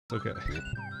Okay.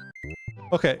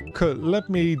 Okay, cool. Let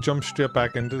me jump straight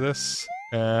back into this.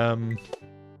 Finally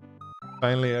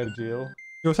out of jail.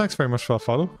 Yo, thanks very much for that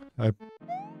follow. I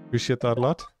appreciate that a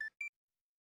lot.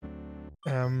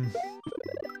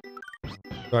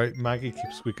 Right, Maggie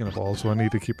keeps squeaking the ball, so I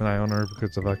need to keep an eye on her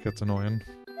because if that gets annoying.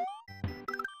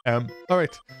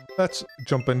 Alright, let's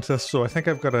jump into this. So I think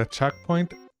I've got a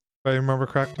checkpoint, if I remember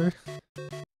correctly.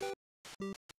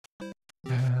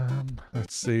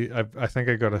 Let's see. I think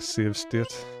I got a save state.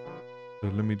 So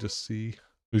let me just see.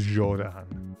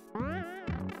 Jordan.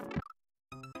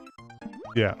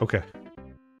 Yeah, okay.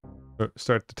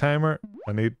 Start the timer.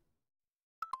 I need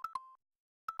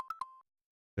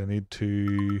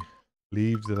to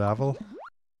leave the level.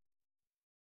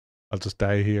 I'll just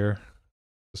die here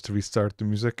just to restart the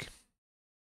music.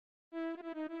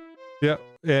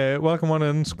 Yeah, welcome on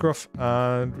in, Scruff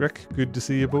and Rick. Good to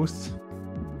see you both.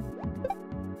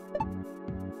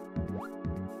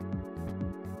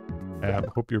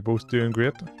 Hope you're both doing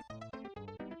great.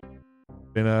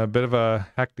 Been a bit of a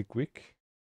hectic week.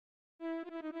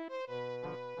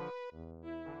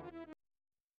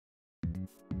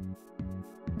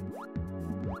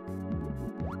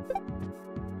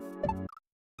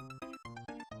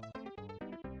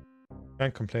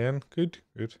 Can't complain. Good,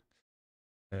 good.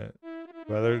 The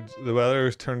weather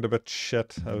has turned a bit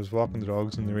shit. I was walking the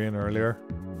dogs in the rain earlier.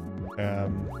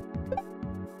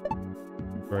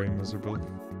 Very miserable.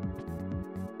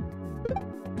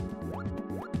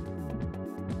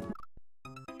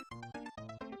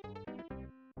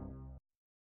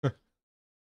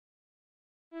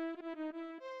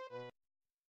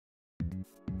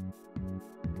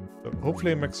 So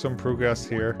hopefully I make some progress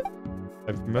here.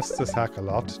 I've missed this hack a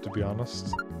lot, to be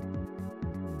honest.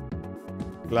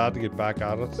 Glad to get back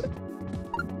at it.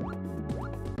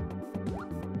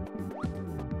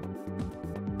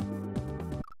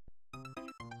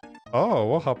 Oh,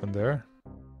 what happened there?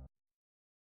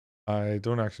 I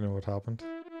don't actually know what happened.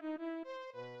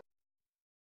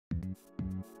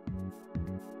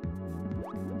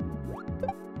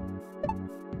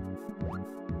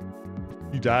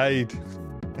 You died.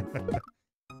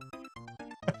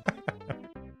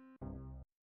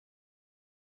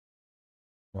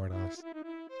 Smart ass.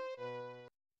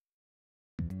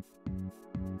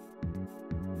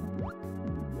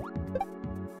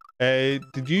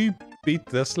 Did you beat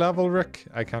this level, Rick?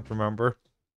 I can't remember.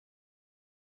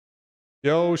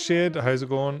 Yo, Shade, how's it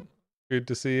going? Good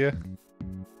to see you.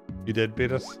 You did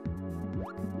beat it.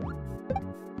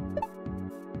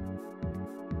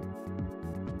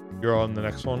 You're on the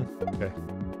next one? Okay.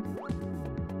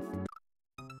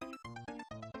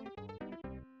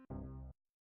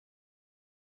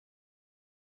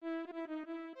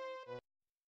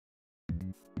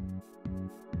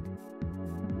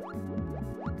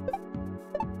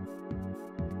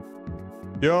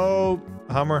 Yo,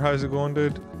 Hammer, how's it going,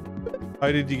 dude?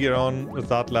 How did you get on with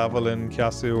that level in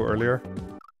Casio earlier?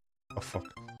 Oh,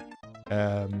 fuck.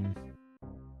 The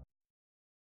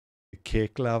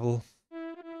cake level.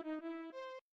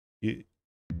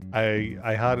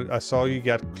 I saw you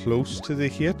get close to the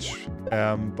H,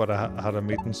 but I had a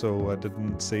meeting, so I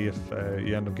didn't see if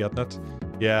you end up getting it.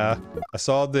 Yeah, I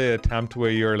saw the attempt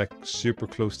where you're like super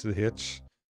close to the H.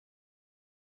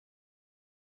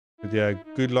 But yeah,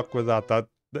 good luck with that.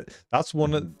 That's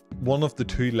one of the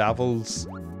two levels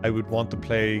I would want to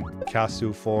play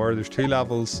Casio for. There's two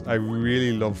levels. I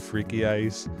really love Freaky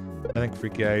Eyes. I think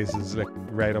Freaky Eyes is like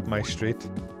right up my street.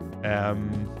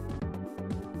 And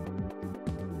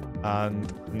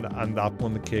that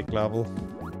one, the cake level,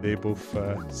 they both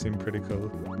seem pretty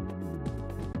cool.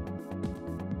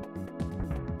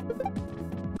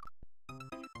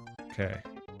 Okay,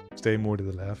 stay more to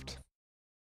the left.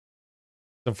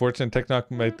 Unfortunately, TikTok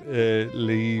might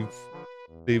leave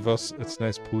us. It's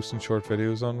nice posting short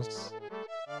videos on us.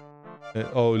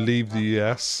 Oh, leave the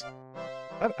US.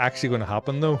 That actually going to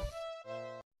happen though?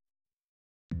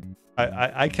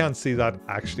 I can't see that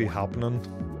actually happening.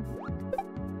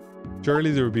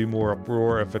 Surely there would be more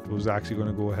uproar if it was actually going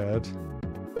to go ahead.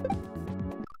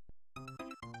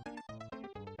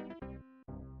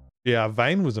 Yeah,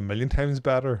 Vine was a million times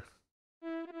better.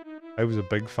 I was a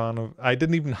big fan of... I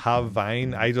didn't even have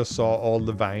Vine. I just saw all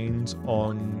the Vines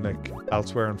on like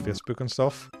elsewhere on Facebook and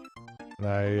stuff. And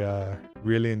I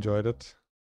really enjoyed it.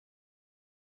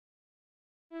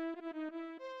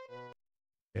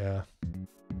 Yeah.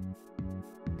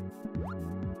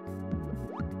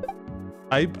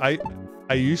 I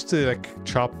used to like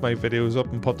chop my videos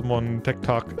up and put them on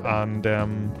TikTok and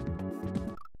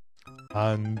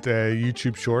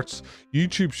YouTube Shorts.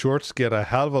 YouTube Shorts get a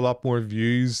hell of a lot more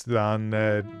views than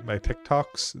my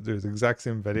TikToks. They're the exact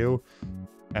same video.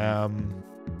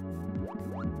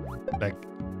 Like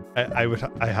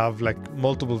I have like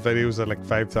multiple videos at like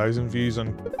 5,000 views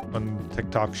on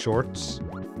TikTok Shorts.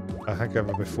 I think I have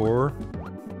about four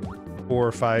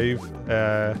or five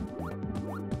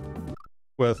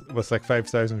with like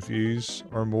 5,000 views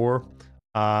or more,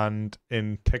 and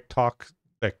in TikTok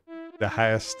like the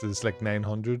highest is like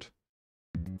 900.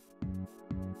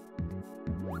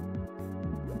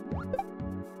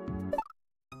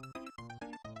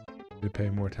 You pay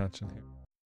more attention here.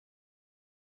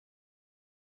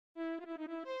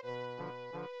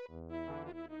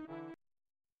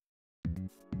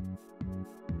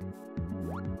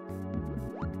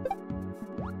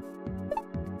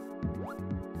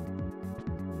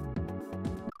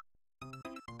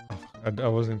 I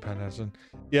wasn't paying attention.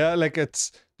 Yeah, like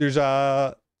there's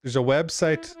a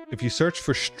website. If you search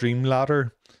for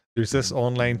Streamladder, there's this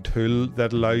online tool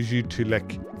that allows you to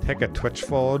like take a Twitch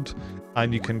VOD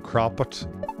and you can crop it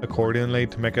accordingly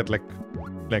to make it like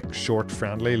short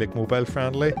friendly, like mobile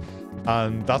friendly.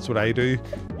 And that's what I do.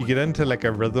 You get into like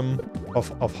a rhythm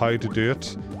of how to do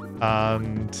it,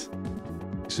 and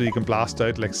so you can blast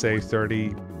out like say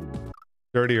 30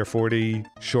 or 40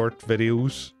 short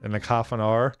videos in like half an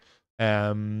hour.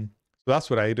 So that's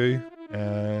what I do.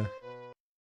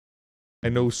 I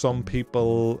know some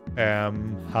people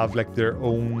have like their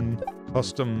own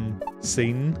custom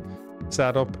scene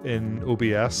set up in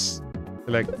OBS,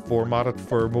 like formatted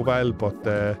for mobile, but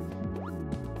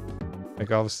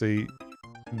like obviously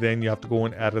then you have to go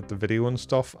and edit the video and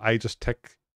stuff. I just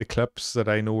take the clips that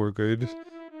I know are good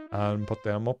and put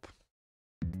them up.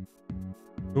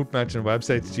 Don't mention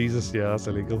websites, Jesus, yeah, that's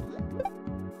illegal.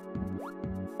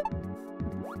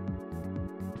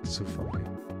 So funny.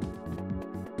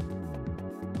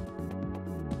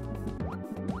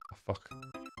 Oh, fuck.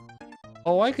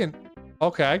 Oh, I can...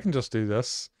 Okay, I can just do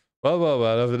this. Well,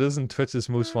 if it isn't Twitch's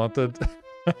most wanted.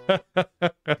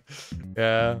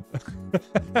 Yeah.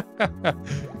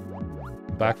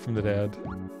 Back from the dead.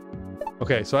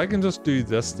 Okay, so I can just do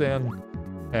this then.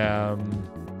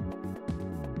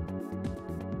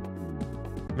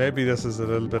 Maybe this is a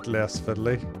little bit less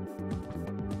fiddly.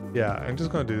 Yeah, I'm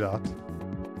just going to do that.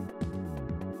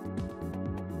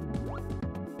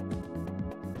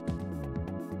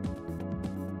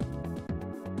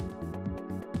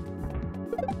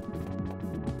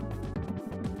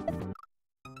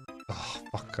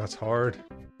 That's hard.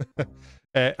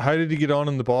 How did you get on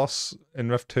in the boss in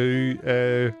Rift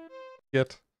 2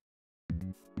 yet?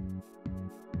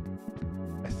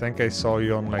 I think I saw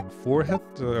you on like 4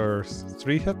 hits or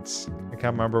 3 hits. I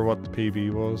can't remember what the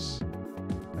PB was.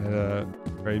 I had a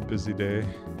very busy day.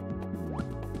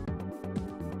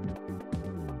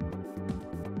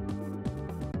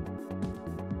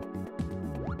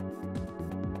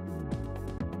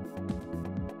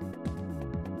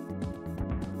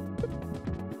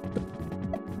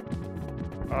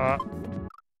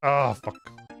 Oh fuck.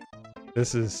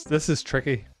 This is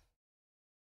tricky.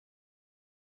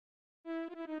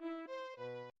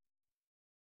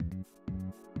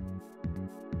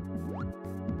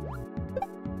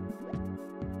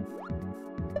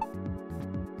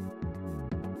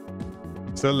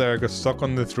 Still there, got stuck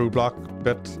on the through block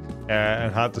bit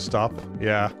and had to stop.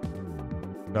 Yeah.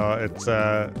 No, it's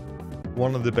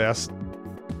one of the best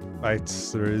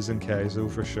fights there is in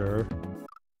Kaizo for sure.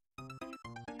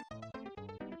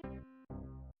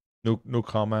 No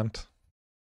comment.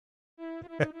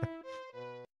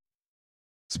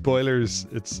 Spoilers,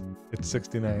 it's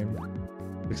 69.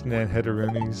 69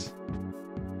 Heteroonies.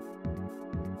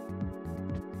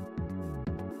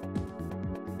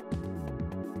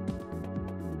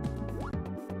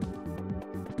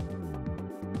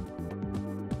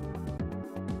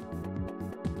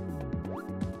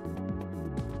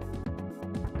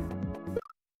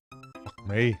 Fuck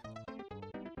me.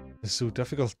 It's so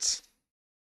difficult.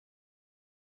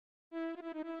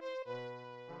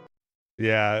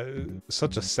 Yeah,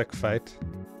 such a sick fight.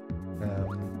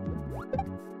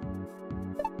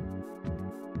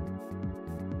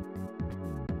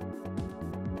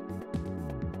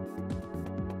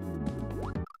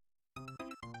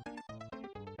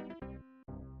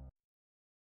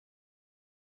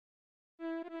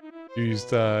 Used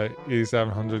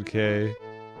E700K.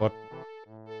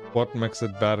 What makes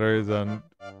it better than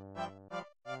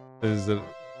is it?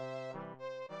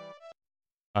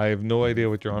 I have no idea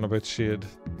what you're on about, Shade.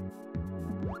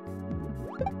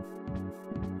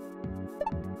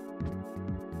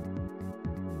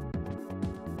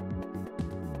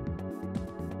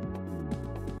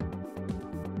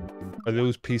 Are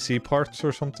those PC parts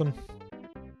or something?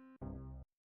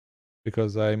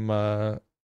 Because I'm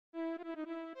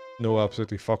know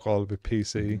absolutely fuck all about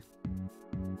PC.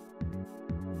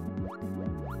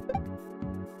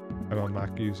 I'm a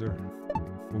Mac user,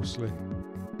 mostly.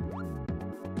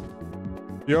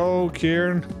 Yo,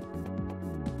 Kieran!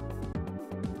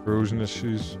 Corrosion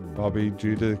issues, probably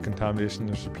due to contamination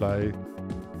of supply.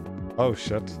 Oh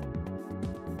shit.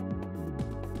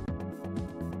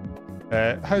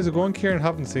 How's it going, Kieran?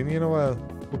 Haven't seen you in a while.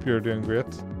 Hope you're doing great.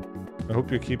 I hope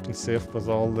you're keeping safe with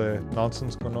all the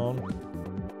nonsense going on.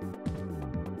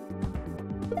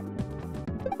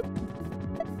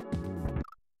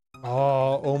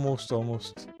 Oh, almost.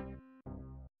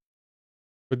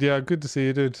 But yeah, good to see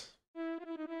you, dude.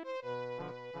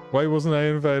 Why wasn't I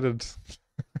invited?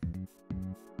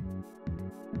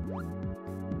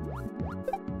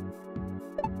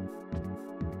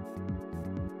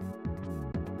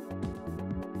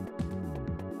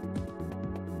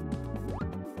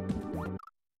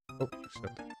 Oh,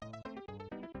 shit.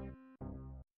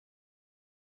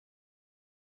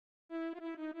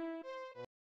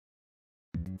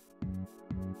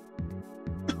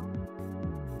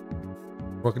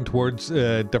 Working towards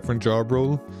a different job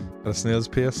role at a snail's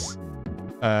pace.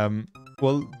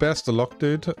 Well, best of luck,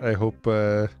 dude. I hope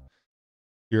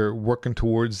you're working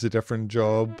towards the different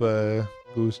job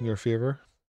goes in your favor.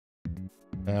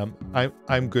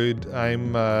 I'm good.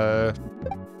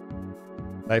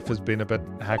 Life has been a bit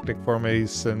hectic for me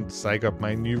since I got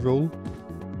my new role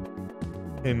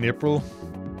in April.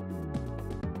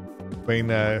 Been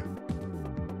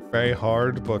very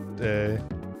hard, but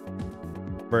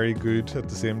very good at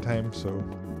the same time. So,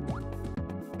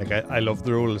 like, I love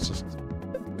the role. It's just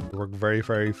I work very,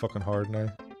 very fucking hard now,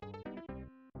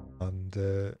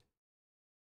 and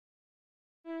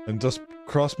just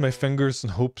cross my fingers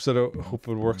and hope it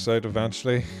works out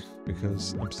eventually,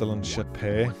 because I'm still on shit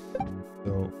pay.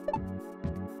 So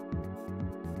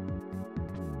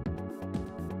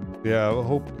yeah, I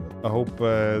hope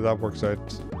that works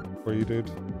out for you, dude.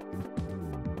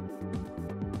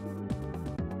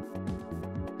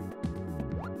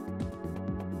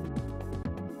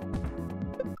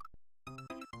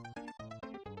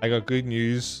 I got good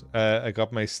news. I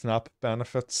got my SNAP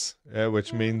benefits,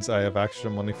 which means I have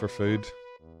extra money for food.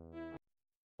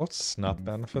 What's SNAP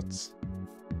benefits?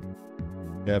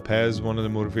 Yeah, pay is one of the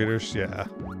motivators.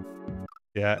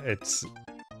 Yeah, it's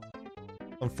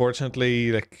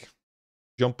unfortunately like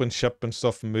jumping ship and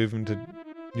stuff and moving to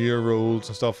newer roles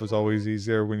and stuff is always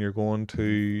easier when you're going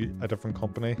to a different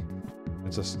company.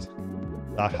 It's just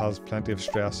that has plenty of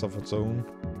stress of its own.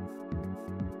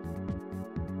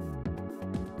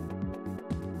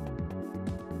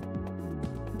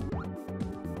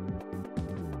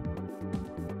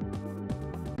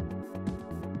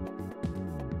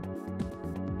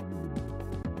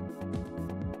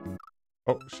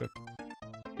 Oh shit.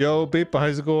 Yo, Beep,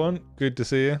 how's it going? Good to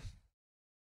see you.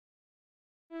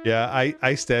 Yeah,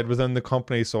 I stayed within the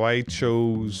company, so I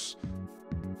chose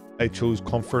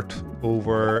comfort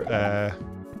over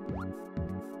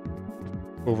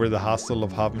over the hassle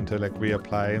of having to like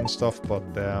reapply and stuff. But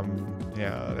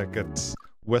yeah, like it's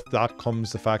with that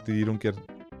comes the fact that you don't get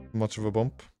much of a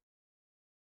bump.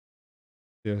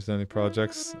 If there's any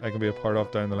projects I can be a part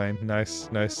of down the line. Nice.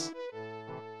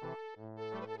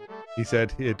 He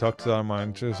said he'd talk to our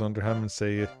managers under him and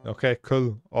say, okay,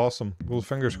 cool, awesome. Well,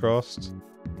 fingers crossed.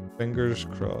 Fingers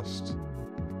crossed.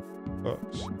 Oh.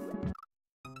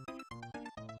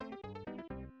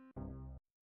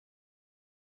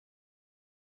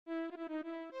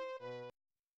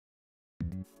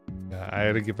 Yeah, I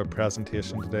had to give a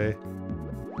presentation today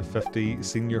to 50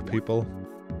 senior people,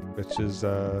 which is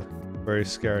very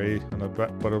scary, and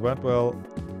but it went well.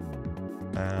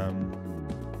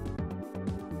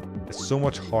 It's so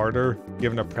much harder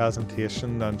giving a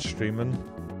presentation than streaming,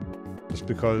 just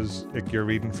because like you're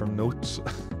reading from notes.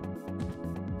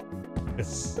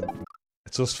 It's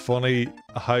just funny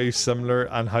how similar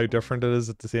and how different it is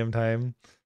at the same time.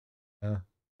 Yeah,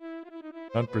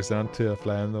 can't present to a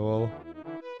fly on the wall.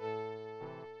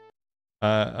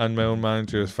 And my own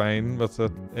manager is fine with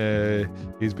it.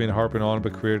 He's been harping on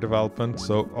about career development,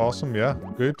 so awesome. Yeah,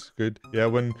 good. Yeah,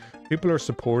 when people are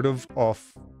supportive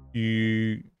of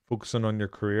you focusing on your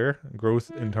career and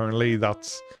growth internally,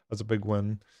 that's a big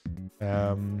win.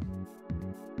 Because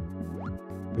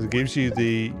it gives you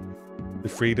the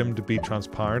freedom to be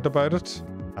transparent about it,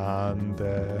 and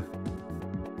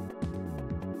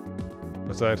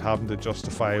without having to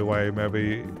justify why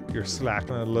maybe you're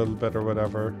slacking a little bit or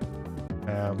whatever.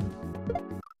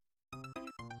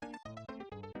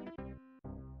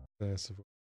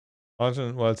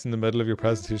 Imagine while it's in the middle of your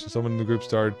presentation, someone in the group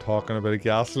started talking about a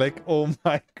gas leak. Oh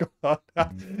my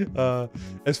god.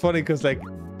 It's funny because like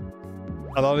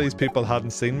a lot of these people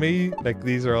hadn't seen me. Like,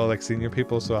 these are all like senior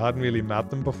people, so I hadn't really met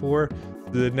them before.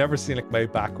 They'd never seen like my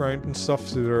background and stuff,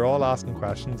 so they're all asking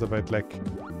questions about like,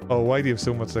 oh, why do you have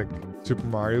so much like Super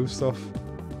Mario stuff?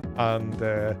 And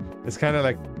it's kind of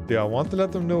like, do I want to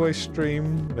let them know I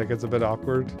stream? Like, it's a bit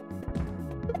awkward.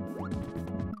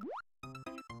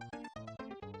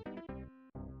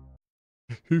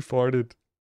 Who farted?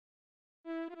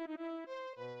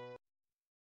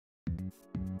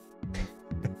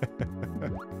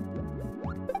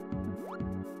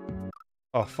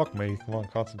 Oh, fuck me. Come on,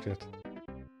 concentrate.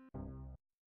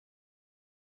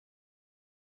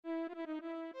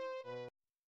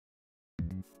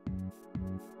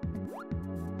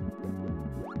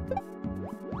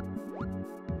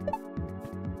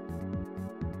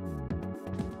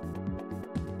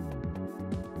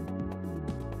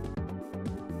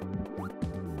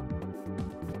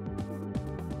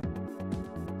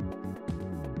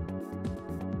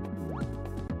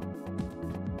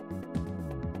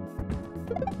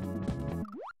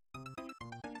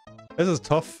 This is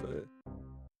tough.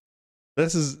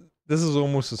 This is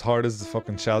almost as hard as the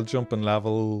fucking shell jump in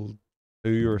level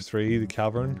 2 or 3, the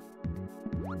cavern.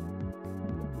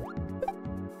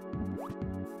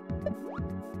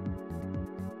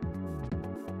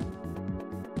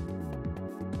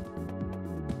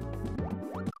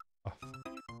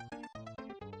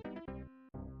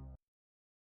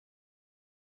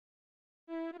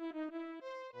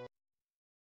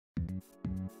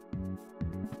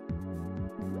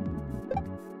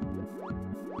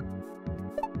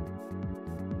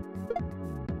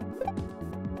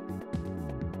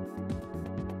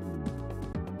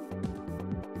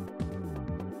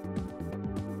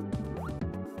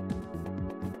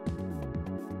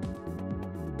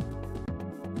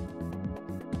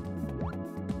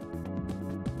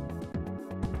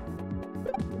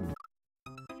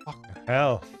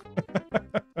 Hell.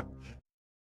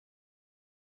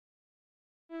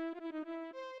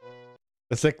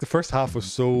 It's like the first half was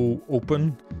so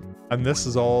open, and this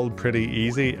is all pretty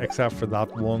easy except for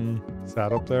that one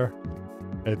setup there.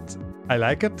 I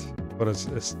like it, but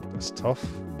it's tough.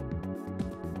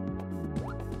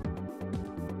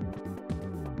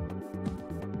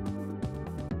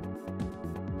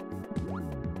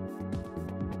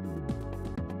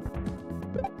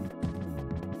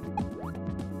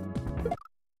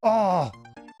 Oh,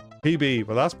 PB.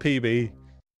 Well, that's PB.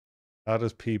 That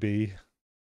is PB.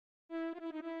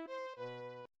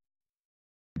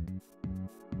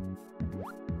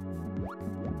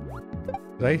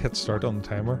 Did I hit start on the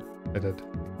timer? I did.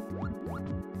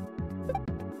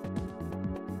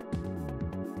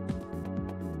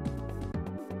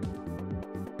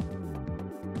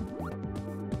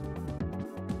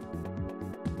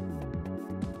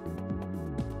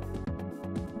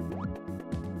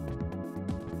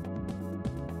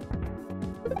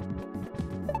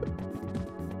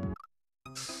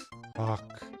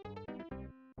 Fuck.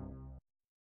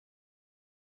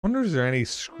 Wonder, is there any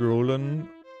scrolling?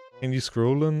 Can you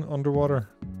scroll in underwater?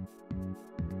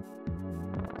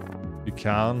 You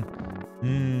can.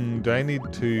 Do I need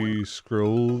to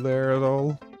scroll there at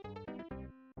all?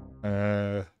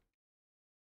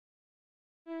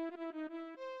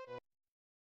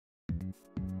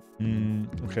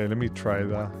 Okay, let me try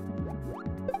that.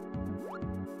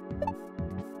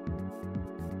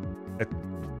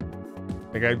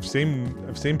 Like, I've seen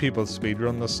people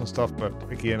speedrun this and stuff, but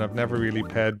again, I've never really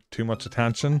paid too much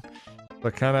attention. I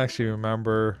can't actually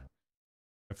remember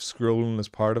if scrolling is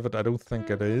part of it. I don't think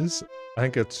it is. I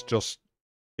think it's just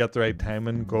get the right time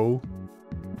and go.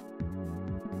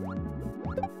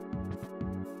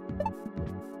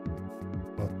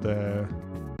 But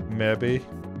maybe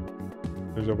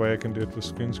there's a way I can do it with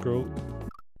screen scroll.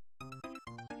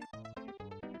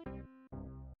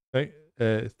 Hey,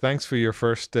 thanks for your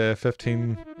first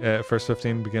 15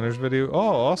 beginners video.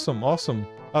 Oh, awesome.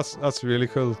 That's really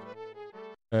cool.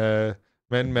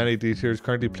 Many details.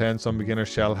 Currently playing some beginner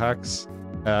shell hacks,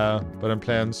 but I'm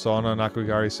playing Sauna and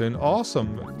Akugari soon.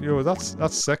 Awesome. Yo,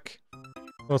 that's sick.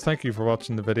 Well, thank you for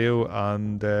watching the video,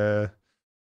 and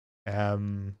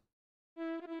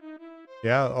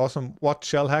yeah, awesome. What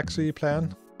shell hacks are you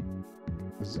playing?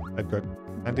 'Cause I've got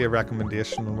plenty of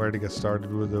recommendation on where to get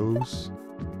started with those.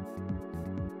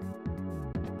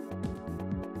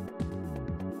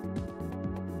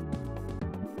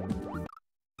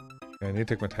 Okay, I need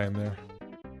to take my time there.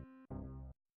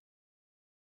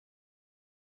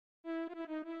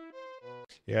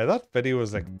 Yeah, that video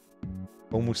was like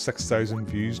almost 6,000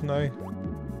 views now. I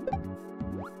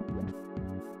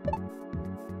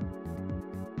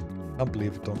can't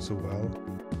believe it done so well.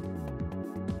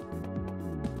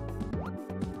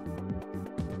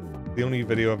 the only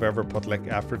video I've ever put like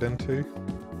effort into.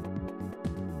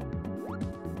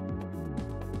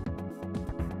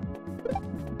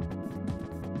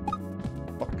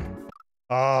 Fuck.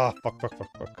 Ah, fuck.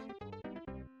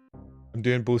 I'm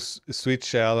doing both Sweet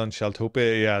Shell and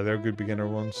Sheltopia. Yeah, they're good beginner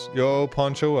ones. Yo,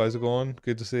 Poncho, how's it going?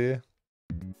 Good to see you.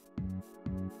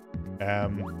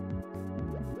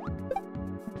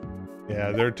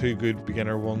 Yeah, they're two good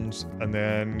beginner ones. And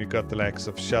then you got the likes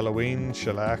of Shalloween,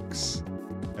 Shellax.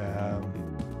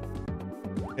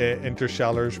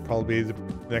 Intershaller's probably the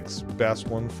next best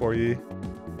one for you.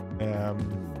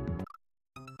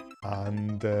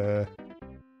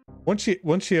 Once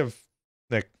you have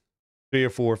like 3 or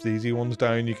 4 of the easy ones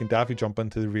down, you can definitely jump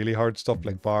into the really hard stuff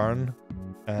like Baron.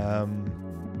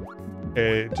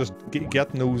 Just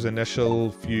getting those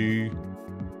initial few,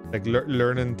 like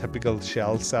learning typical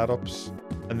shell setups,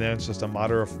 and then it's just a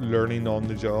matter of learning on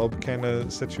the job kind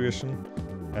of situation.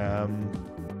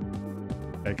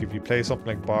 Like if you play something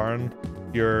like Baron,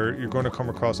 you're going to come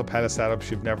across a pile of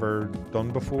setups you've never done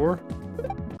before,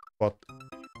 but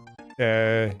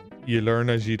you learn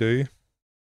as you do.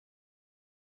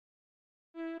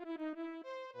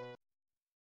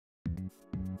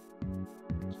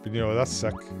 But you know, that's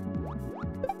sick.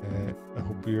 I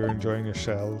hope you're enjoying your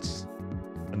shells.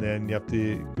 And then you have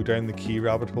to go down the key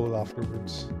rabbit hole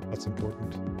afterwards. That's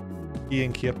important. Key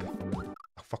and cape. Oh,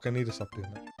 fuck, I need to stop doing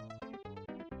that.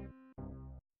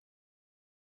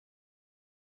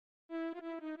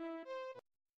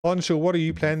 Poncho, what are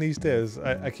you playing these days?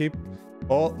 I keep...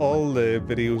 All the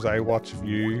videos I watch of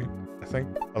you, I think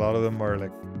a lot of them are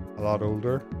like a lot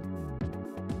older.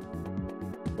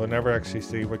 But I never actually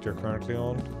see what you're currently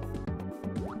on.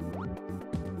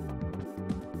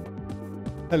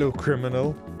 Hello,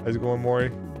 criminal. How's it going, Maury?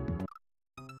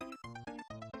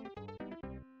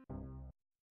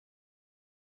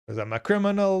 Because I'm a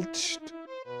criminal.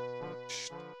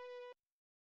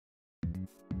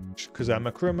 Because I'm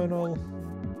a criminal.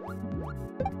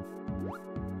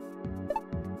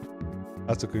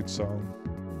 That's a good song.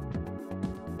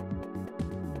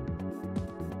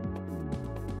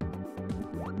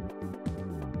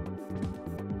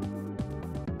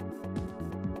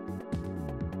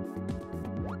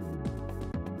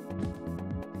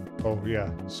 Oh yeah,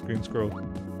 screen scroll.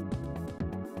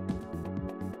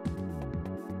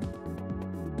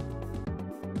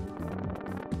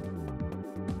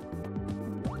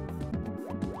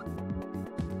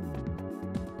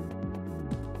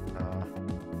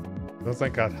 I don't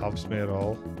think that helps me at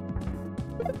all.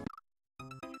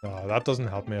 No, that doesn't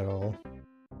help me at all.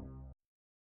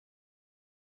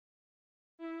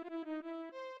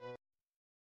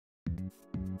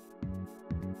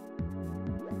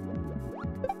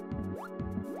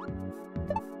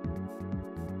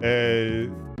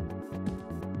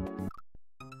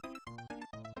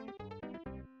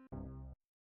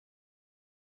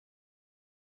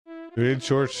 Real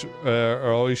shorts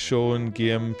are always showing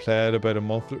game played about a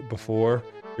month before.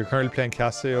 You're currently playing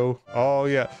Casio. Oh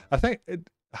yeah, I think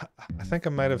I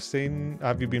might have seen.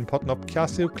 Have you been putting up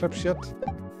Casio clips yet?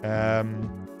 I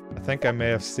think I may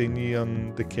have seen you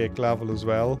on the cake level as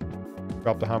well.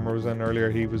 Drop the Hammer was in earlier.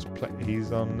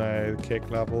 He's on the cake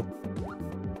level.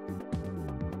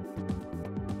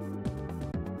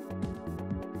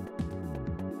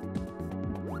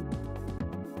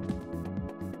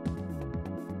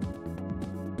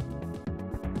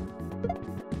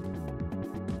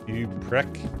 You prick.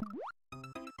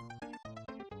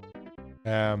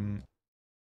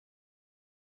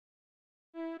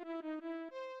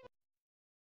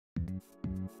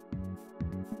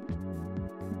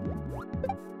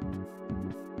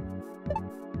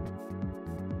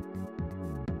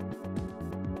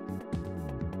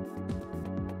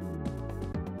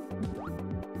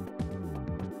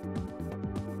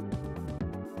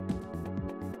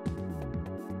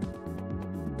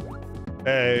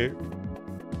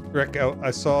 Rick,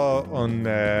 I saw on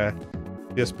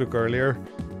Facebook earlier,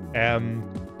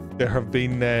 there have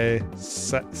been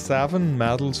 7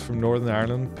 medals from Northern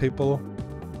Ireland people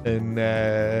in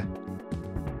the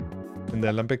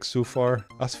Olympics so far.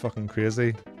 That's fucking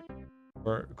crazy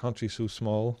for a country so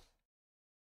small.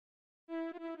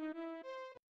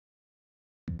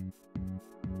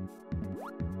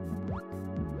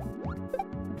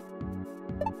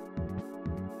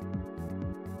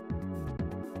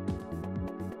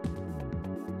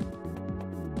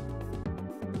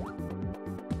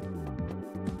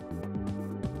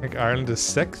 I think Ireland is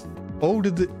 6th. Oh,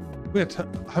 did they... Wait,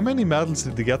 how many medals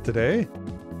did they get today?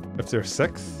 If they're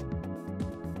 6th?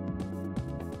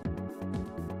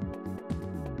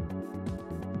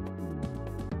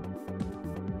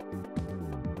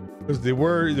 Because they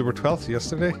were 12th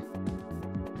yesterday.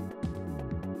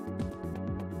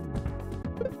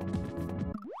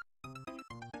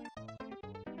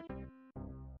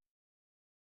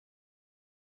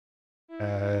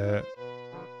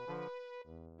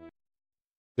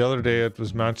 The other day it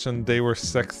was mentioned they were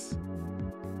 6th.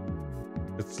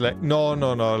 It's like no.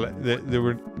 They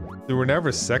were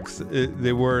never 6th.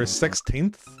 They were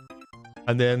 16th,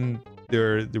 and then they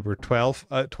were 12.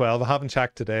 12. I haven't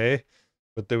checked today,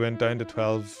 but they went down to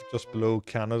 12, just below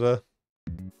Canada,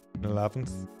 in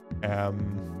 11th.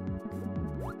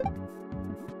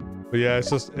 But yeah, it's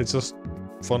just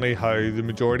funny how the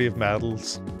majority of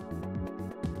medals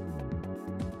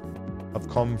have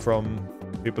come from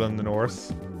people in the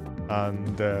north,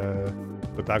 and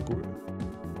but that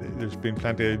there's been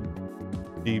plenty of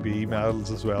GB medals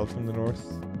as well from the north.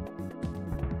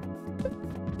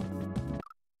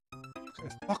 Okay,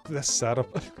 fuck this setup.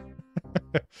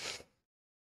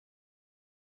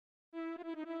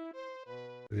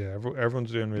 Yeah,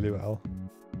 everyone's doing really well.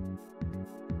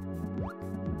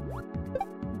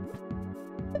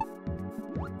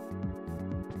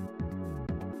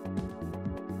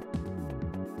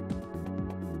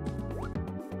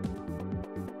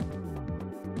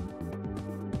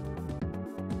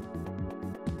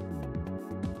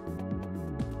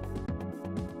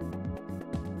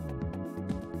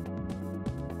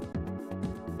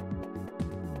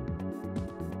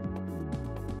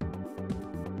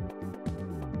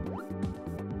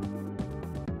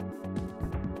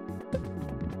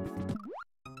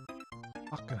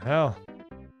 Fucking hell.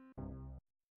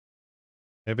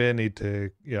 Maybe I need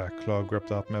to, yeah, claw grip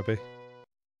that maybe.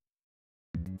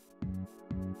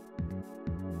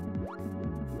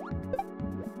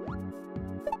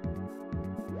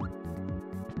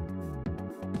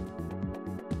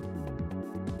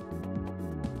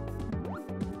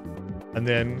 And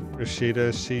then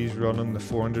Rashida, she's running the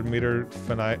 400-meter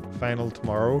final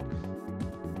tomorrow.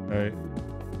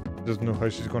 Doesn't know how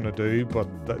she's going to do, but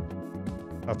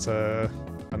that's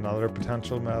another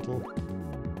potential medal.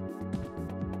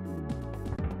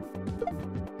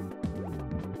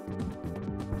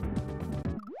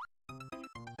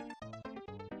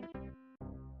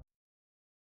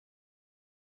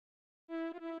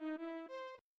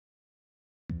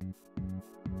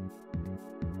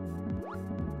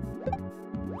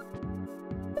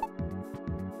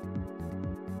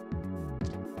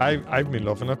 I've been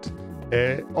loving it.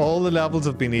 All the levels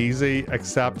have been easy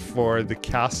except for the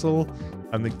castle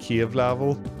and the cave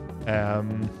level.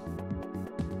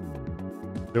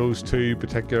 Those two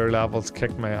particular levels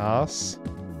kicked my ass.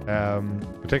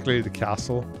 Particularly the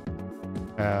castle.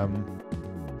 And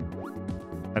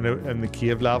in the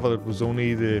cave level, it was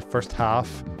only the first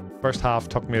half. First half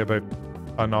took me about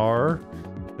an hour.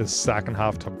 The second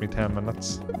half took me 10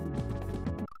 minutes.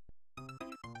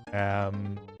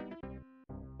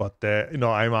 But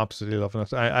no, I'm absolutely loving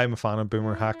it. I'm a fan of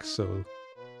boomer hacks, so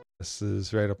this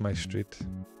is right up my street.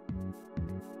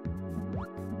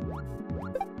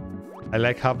 I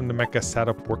like having to make a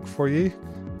setup work for you,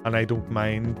 and I don't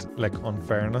mind like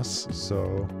unfairness,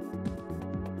 so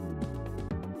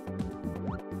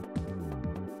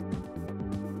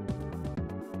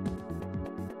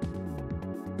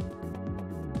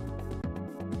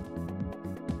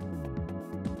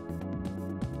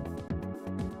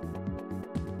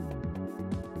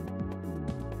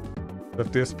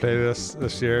if this play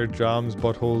this year, Dram's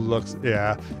butthole looks,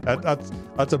 yeah,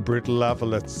 that's a brutal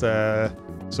level. It's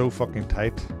so fucking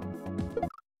tight.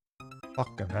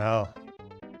 Fucking hell.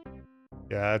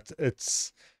 Yeah,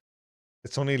 it's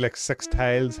only like 6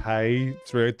 tiles high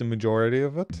throughout the majority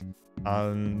of it,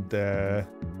 and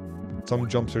some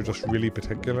jumps are just really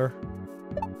particular.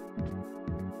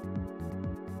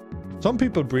 Some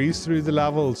people breeze through the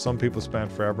levels, some people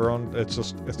spend forever on it.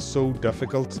 It's so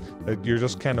difficult that you're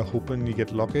just kind of hoping you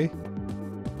get lucky.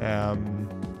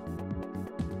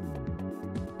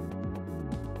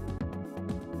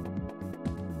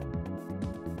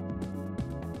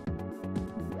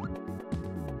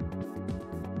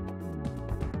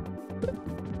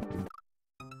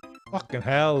 Fucking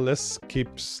hell, this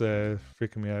keeps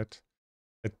freaking me out.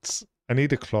 I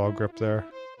need a claw grip there.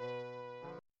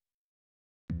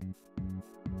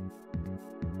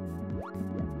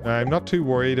 I'm not too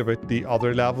worried about the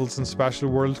other levels in Special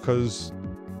World because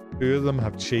 2 of them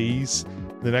have cheese.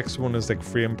 The next one is like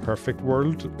Frame Perfect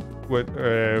World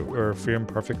or Frame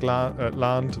Perfect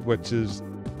land, which is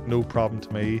no problem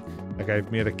to me. Like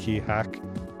I've made a key hack,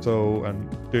 so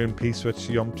and doing P-switch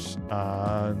jumps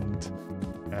and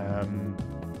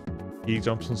key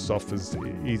jumps and stuff is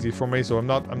easy for me. So I'm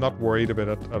not worried about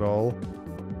it at all.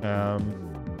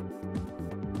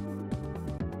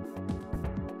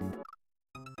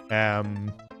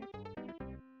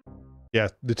 Yeah,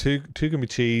 the two can be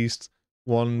cheesed.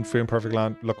 1 Frame Perfect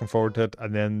land, looking forward to it,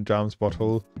 and then Dram's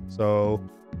butthole. So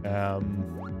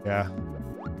yeah.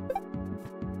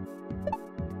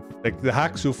 Like the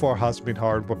hack so far hasn't been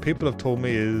hard. What people have told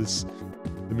me is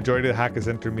the majority of the hack is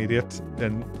intermediate,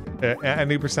 and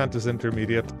any percent is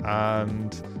intermediate,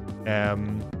 and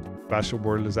Special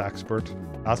World is expert.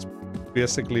 That's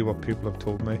basically what people have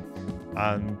told me,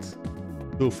 and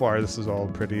so far this is all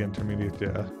pretty intermediate.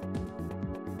 Yeah.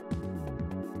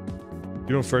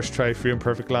 You don't first try Free and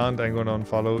Perfect Land, I'm going to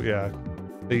unfollow. Yeah,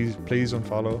 please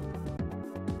unfollow.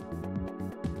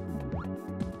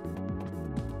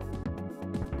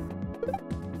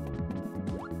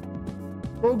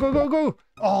 Go, go, go, go!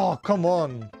 Oh, come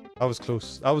on! I was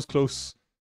close. I was close.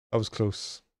 I was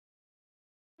close.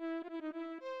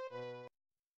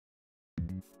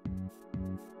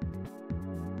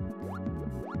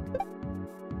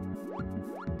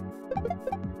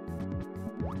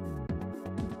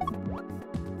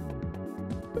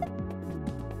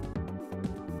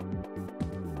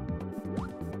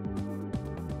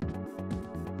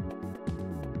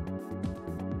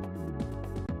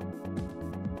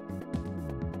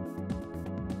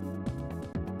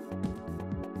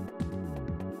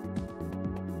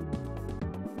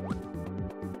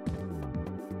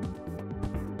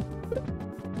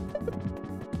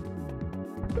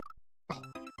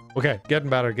 Okay, getting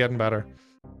better, getting better.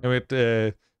 I wait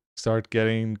to start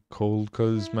getting cold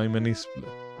because my mini split.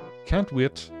 Can't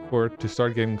wait for it to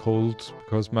start getting cold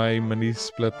because my mini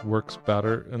split works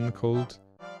better in the cold.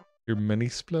 Your mini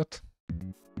split?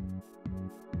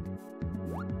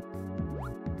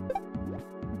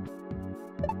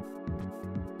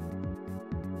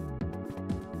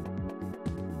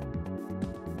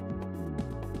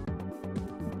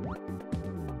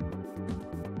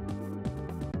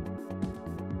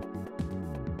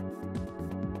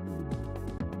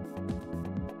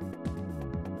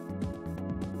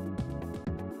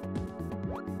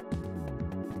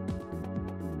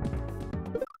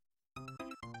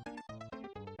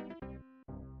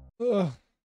 Ugh.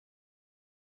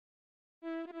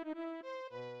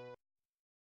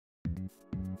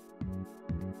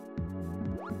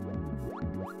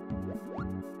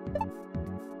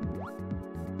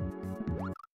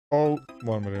 Oh,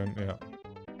 1 million, yeah.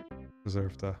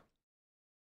 Deserve that.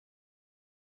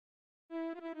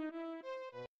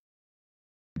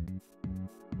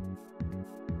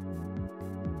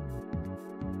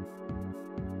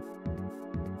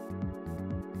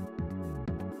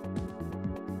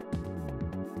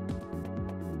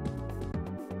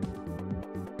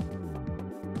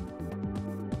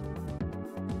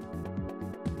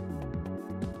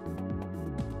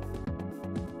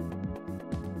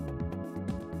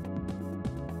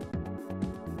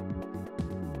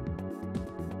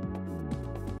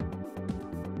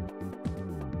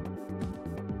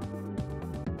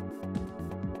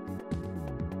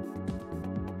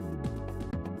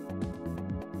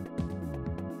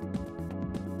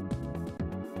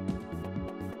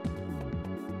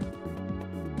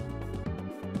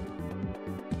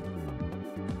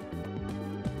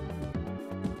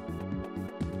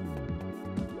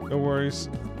 No worries.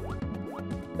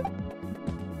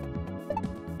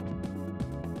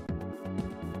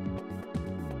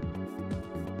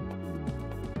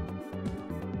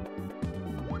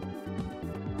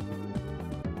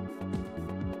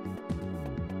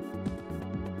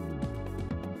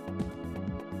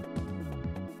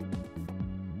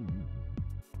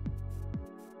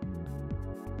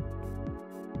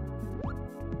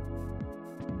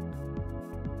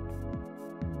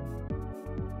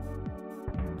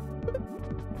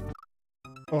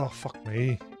 Oh, fuck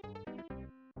me.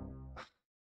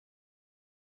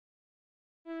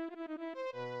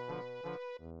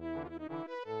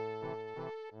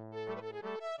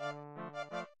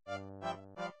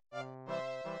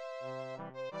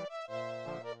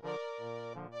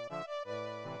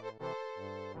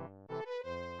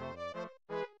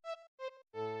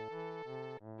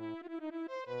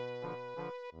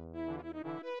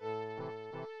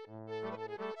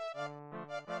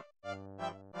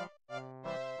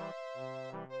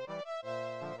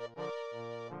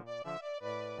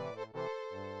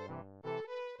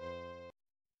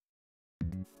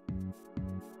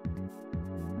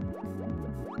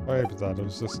 Sorry about that, I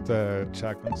was just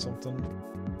checking something.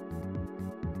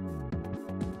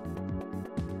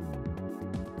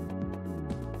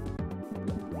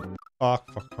 Oh,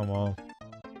 fuck, come on.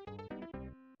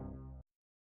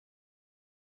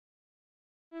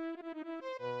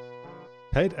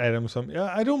 Tight item swim.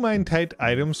 Yeah, I don't mind tight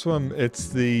item swim. It's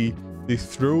the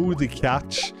throw, the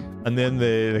catch, and then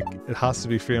it has to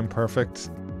be free and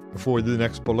perfect before the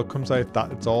next bullet comes out.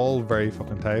 That it's all very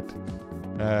fucking tight.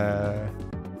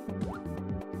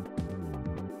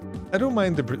 I don't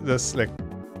mind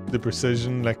the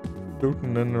precision, like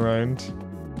floating in and around.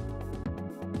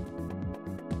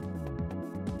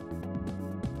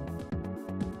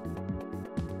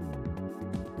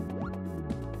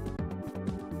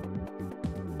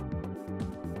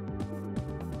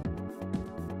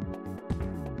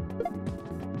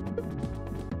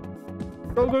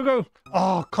 Go, go, go.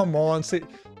 Oh, come on. See,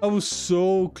 I was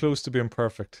so close to being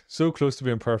perfect. So close to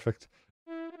being perfect.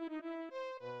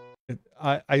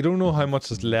 I don't know how much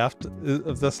is left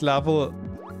of this level.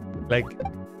 Like,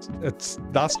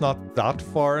 that's not that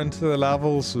far into the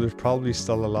level, so there's probably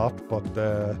still a lot, but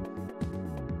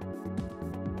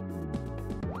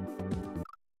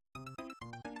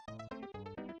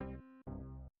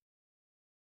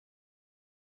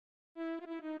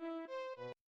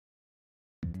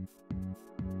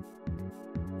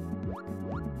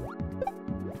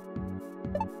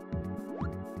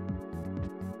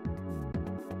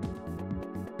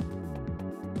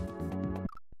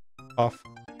off.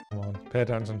 Come on, pay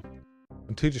attention.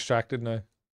 I'm too distracted now.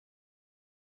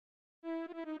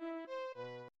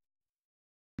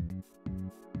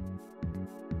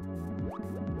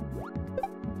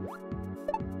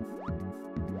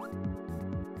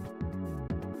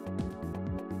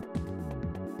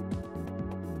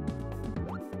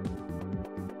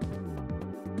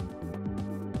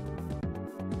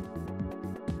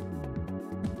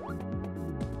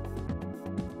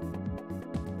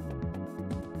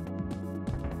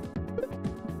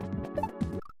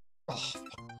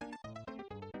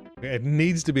 It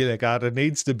needs to be like that. It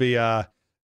needs to be a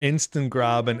instant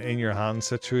grab and in your hand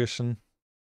situation.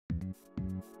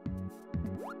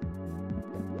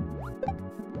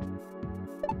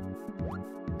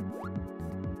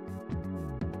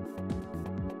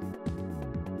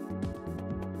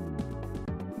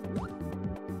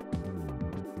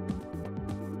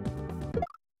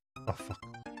 Oh fuck.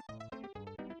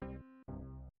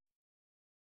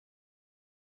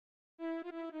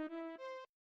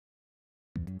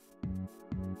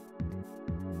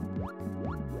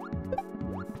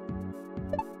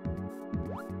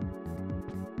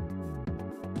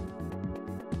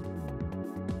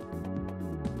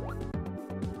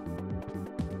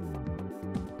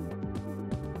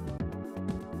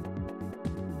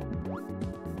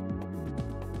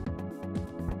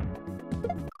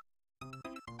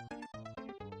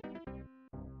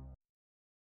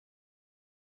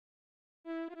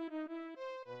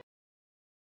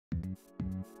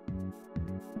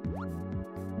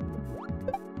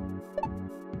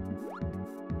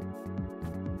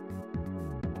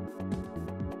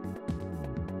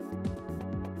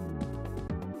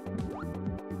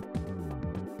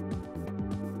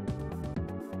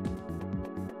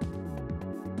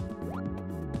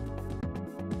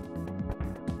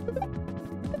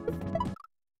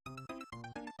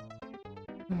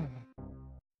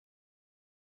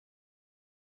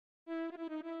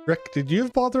 Rick, did you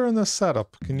bother in this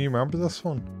setup? Can you remember this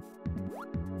one?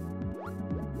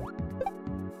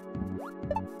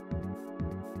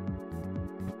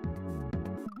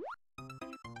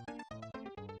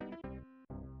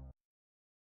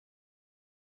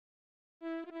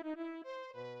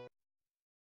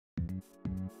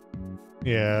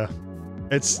 Yeah.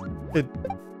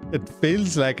 It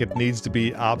feels like it needs to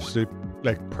be absolute,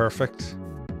 like, perfect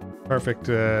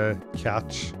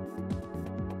catch.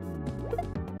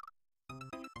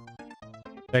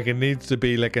 Like, it needs to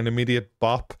be like an immediate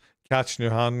bop, catch in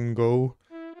your hand and go.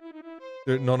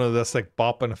 None of this like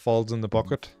bop and it falls in the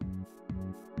bucket.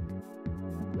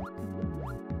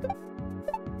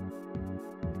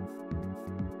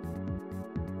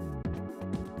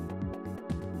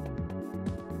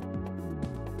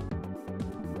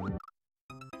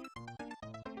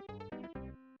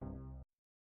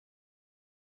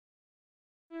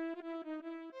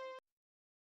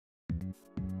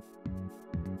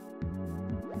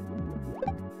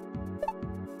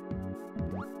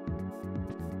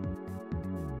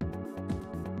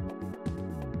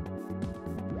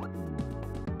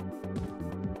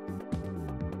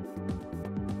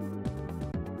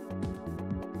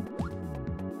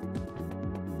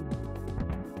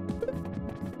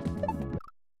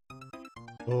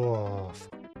 Oh.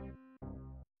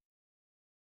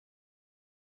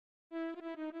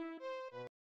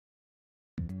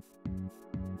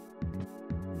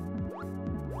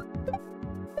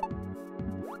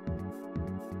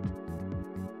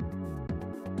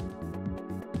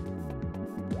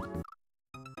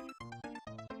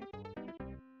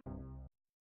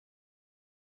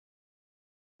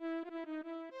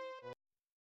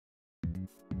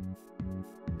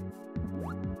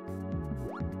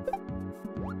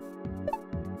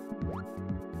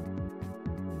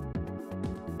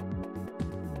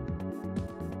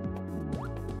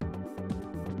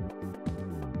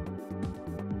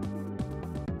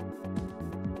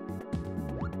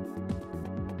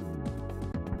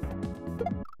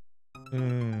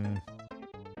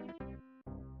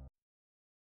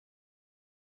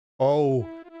 Oh,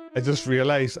 I just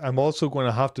realized I'm also going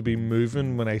to have to be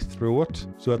moving when I throw it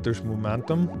so that there's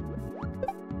momentum.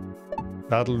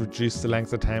 That'll reduce the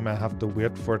length of time I have to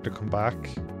wait for it to come back.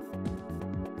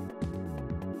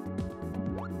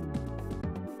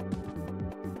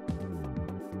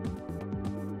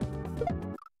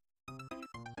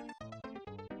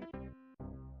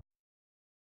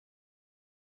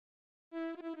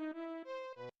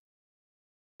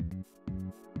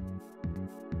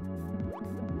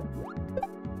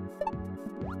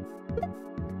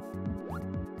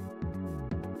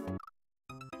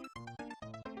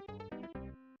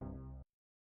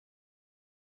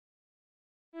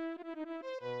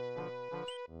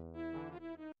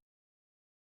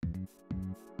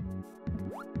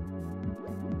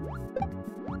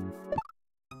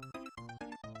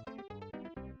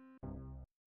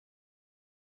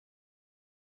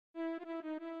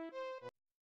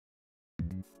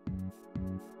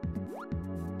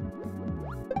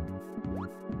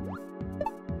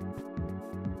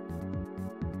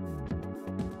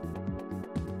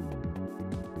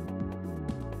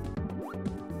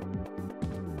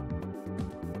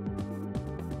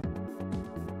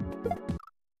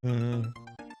 Mm.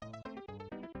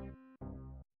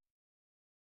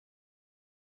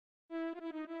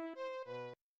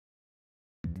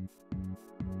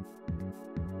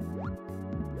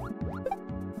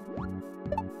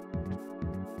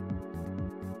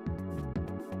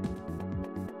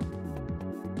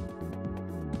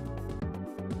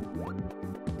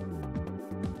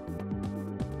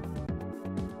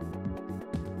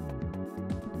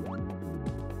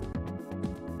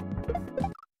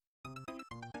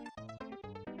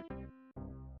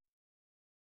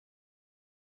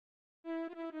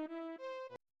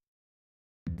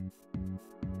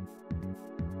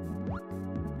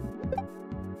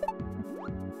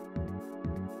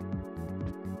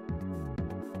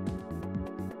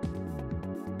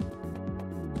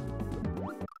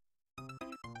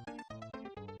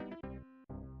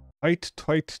 Tight,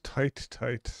 tight, tight,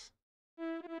 tight.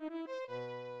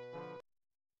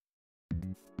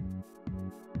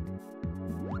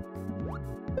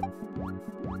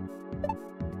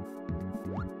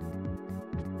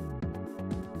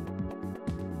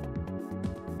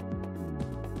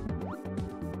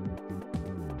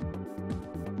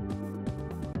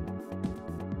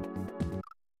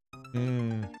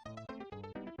 Hmm.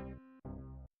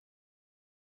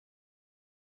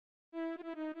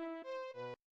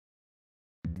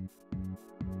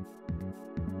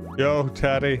 Yo,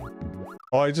 Teddy.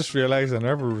 Oh, I just realized I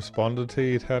never responded to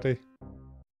you, Teddy.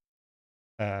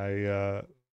 I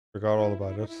forgot all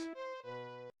about it.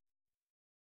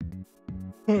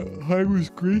 How was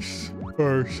Greece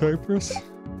or Cyprus?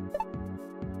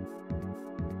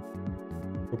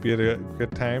 Hope you had a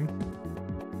good time.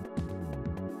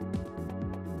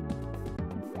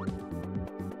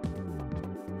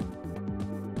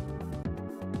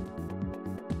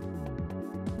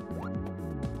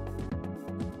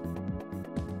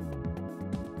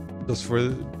 Just for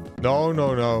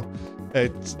no.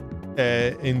 It's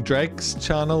in Drake's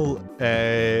channel.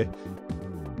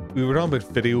 We were on about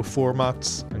video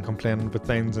formats and complaining about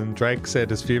things, and Drake said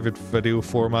his favorite video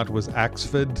format was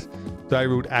Xvid. So I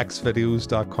wrote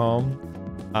xvideos.com,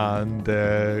 and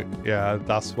yeah,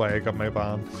 that's why I got my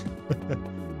ban.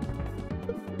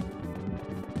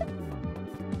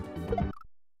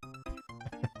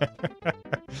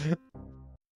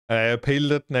 I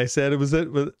appealed it, and I said it was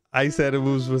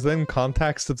within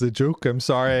context of the joke. I'm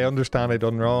sorry, I understand I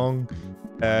done wrong,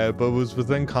 but it was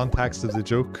within context of the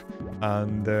joke,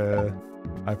 and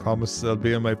I promise I'll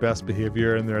be on my best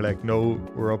behavior. And they're like, no,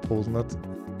 we're upholding it.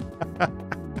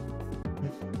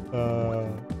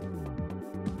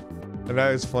 And now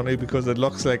it's funny because it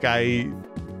looks like I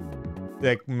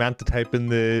meant to type in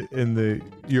the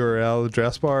URL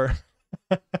address bar.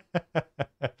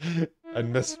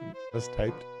 And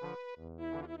mistyped.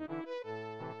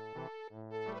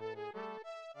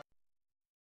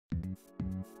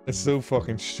 It's so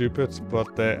fucking stupid,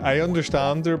 but I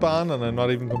understand their ban, and I'm not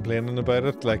even complaining about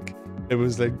it. Like, it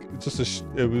was like just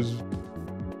it was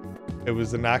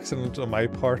an accident on my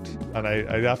part, and I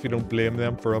definitely don't blame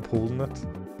them for upholding it.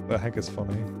 But I think it's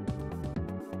funny.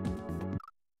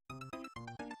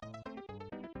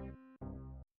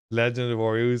 Legend of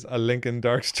Oreos, a link in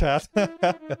Dark's chat.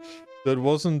 So it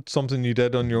wasn't something you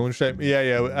did on your own stream.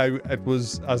 Yeah, it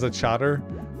was as a chatter.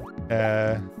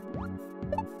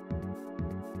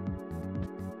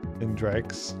 In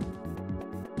Drake's.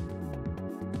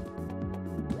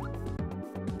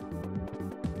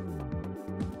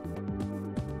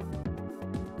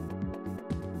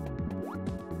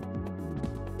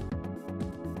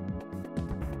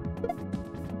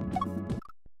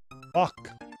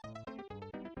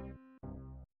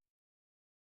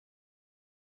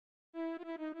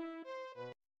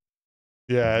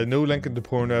 Yeah, no linking to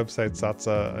porn websites, that's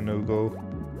a no-go.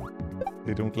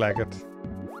 They don't like it.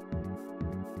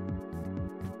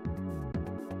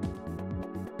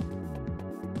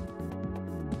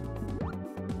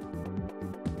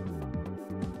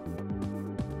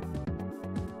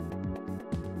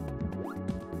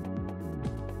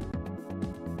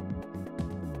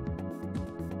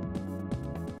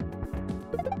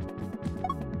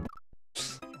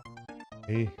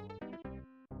 Hey.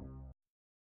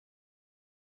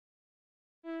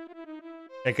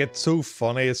 Like, it's so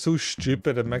funny, it's so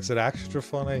stupid, it makes it extra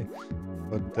funny.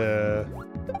 But,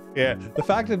 yeah, the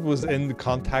fact it was in the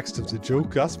context of the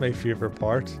joke, that's my favorite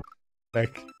part.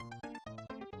 Like,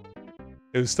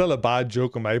 it was still a bad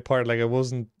joke on my part, like, it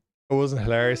wasn't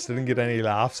hilarious, didn't get any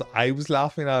laughs. I was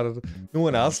laughing at it, no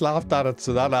one else laughed at it,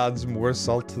 so that adds more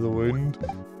salt to the wound.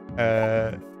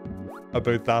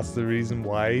 About that's the reason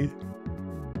why.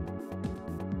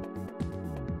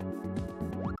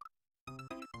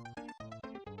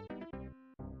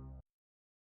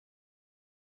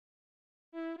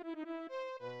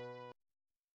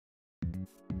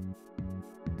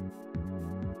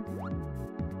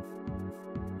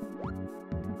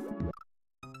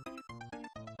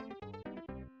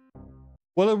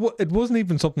 Well, it wasn't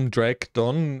even something Drake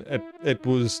done. It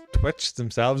was Twitch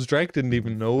themselves. Drake didn't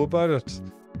even know about it.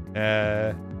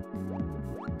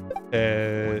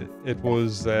 It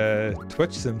was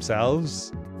Twitch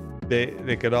themselves.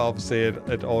 They could obviously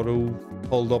it auto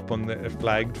pulled up on it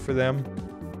flagged for them,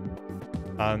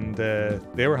 and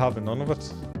they were having none of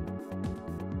it.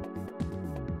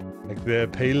 Like the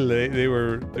appeal, they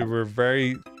were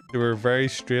very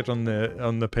straight on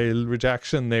the appeal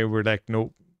rejection. They were like,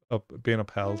 nope. Being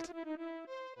upheld.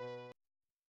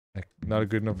 Like, not a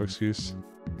good enough excuse.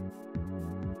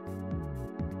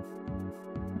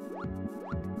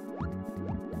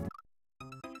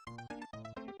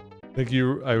 Like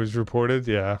I was reported,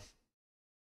 yeah.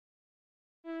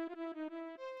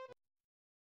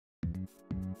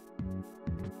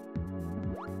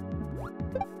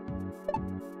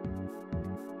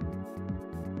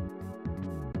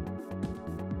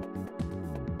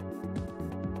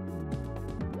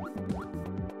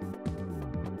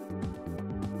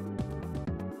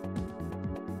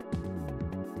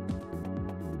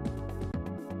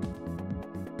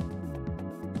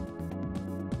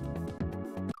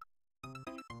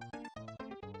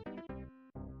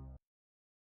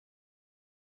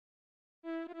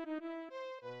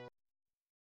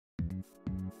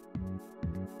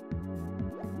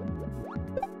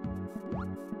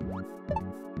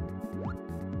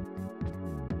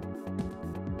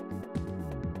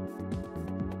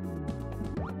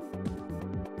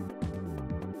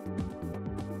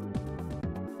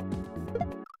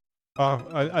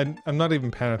 I'm not even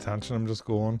paying attention, I'm just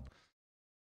going.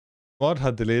 Mod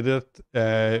had deleted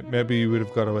it, maybe you would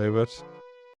have got away with it.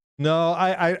 No,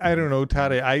 I don't know,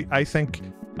 Taddy. I think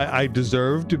I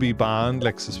deserve to be banned,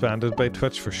 like suspended by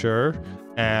Twitch for sure.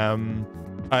 I'm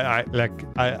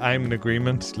in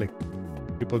agreement,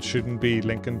 like people shouldn't be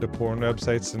linking to porn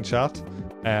websites in chat.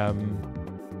 And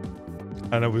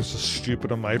it was just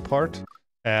stupid on my part.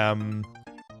 And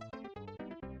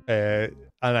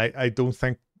I don't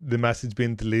think the message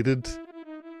being deleted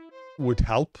would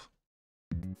help.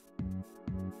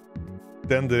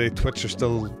 Then the Twitch are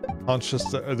still conscious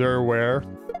that they're aware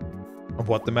of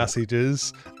what the message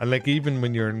is, and like even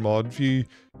when you're in mod view,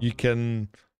 you can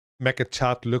make a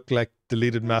chat look like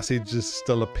deleted messages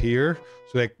still appear.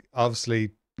 So like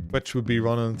obviously Twitch would be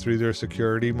running through their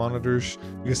security monitors.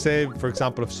 You can say, for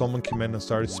example, if someone came in and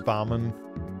started spamming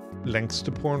links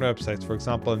to porn websites, for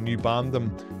example, and you banned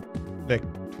them, like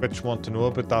Twitch want to know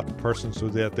about that person so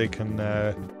that they can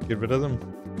get rid of them.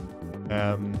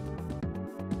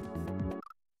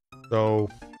 So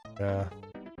yeah.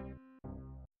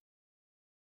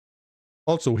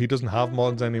 Also, he doesn't have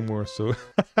mods anymore, so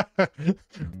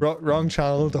wrong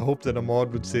channel to hope that a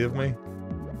mod would save me.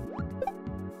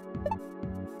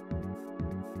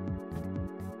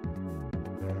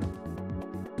 Yeah.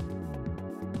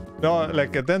 No,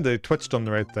 like at the end of the day, Twitch done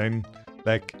the right thing.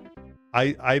 Like,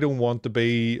 I don't want to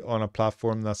be on a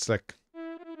platform that's like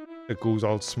it goes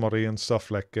all smutty and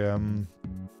stuff. Like there's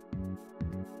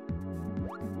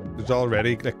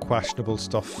already like questionable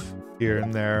stuff here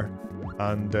and there,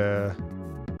 and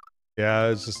yeah,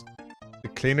 it's just the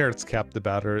cleaner it's kept, the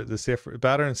better, the safer,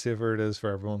 better and safer it is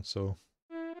for everyone. So.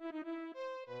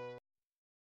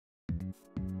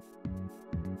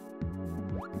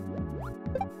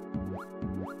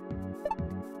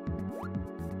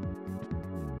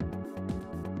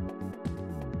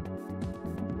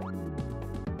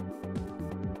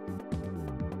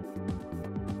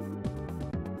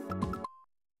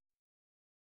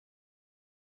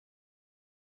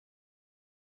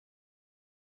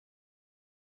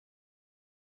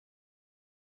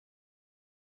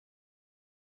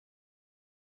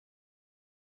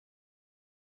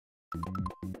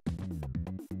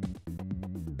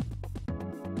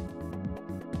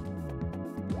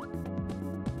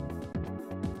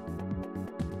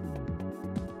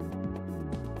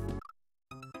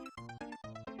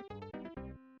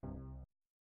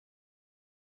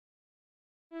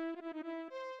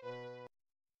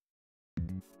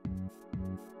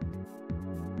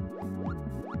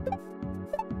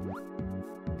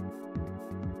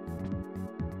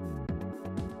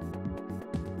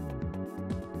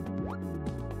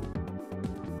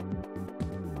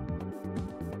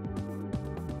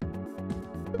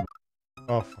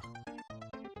 Oh, fuck.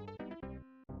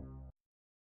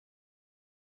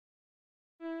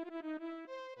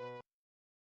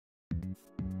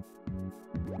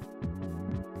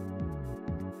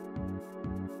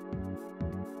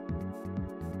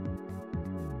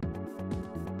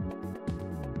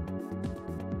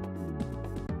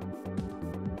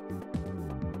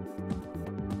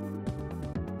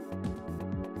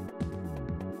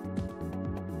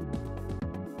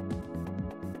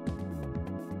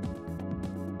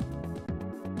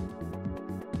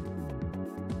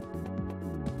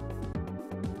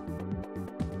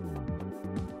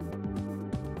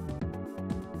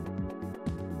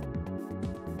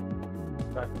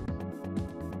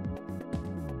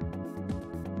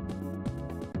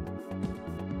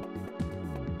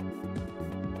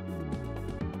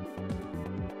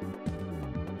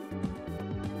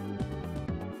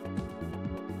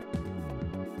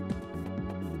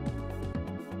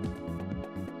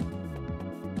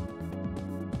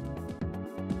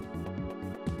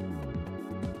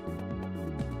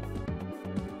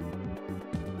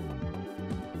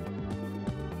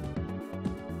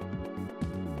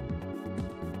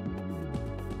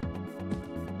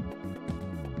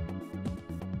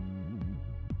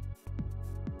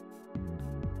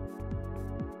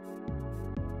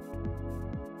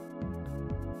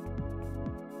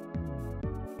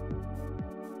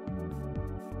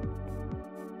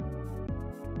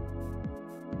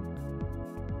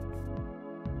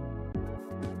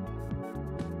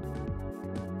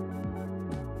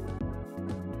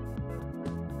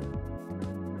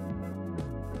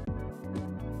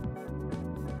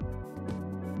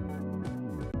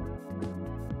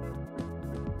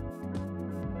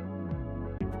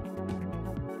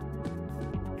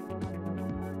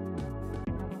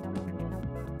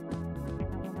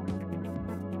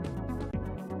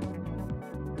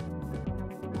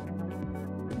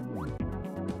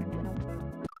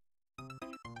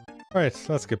 Alright,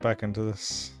 let's get back into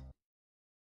this.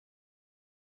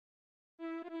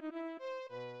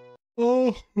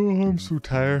 Oh, I'm so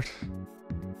tired.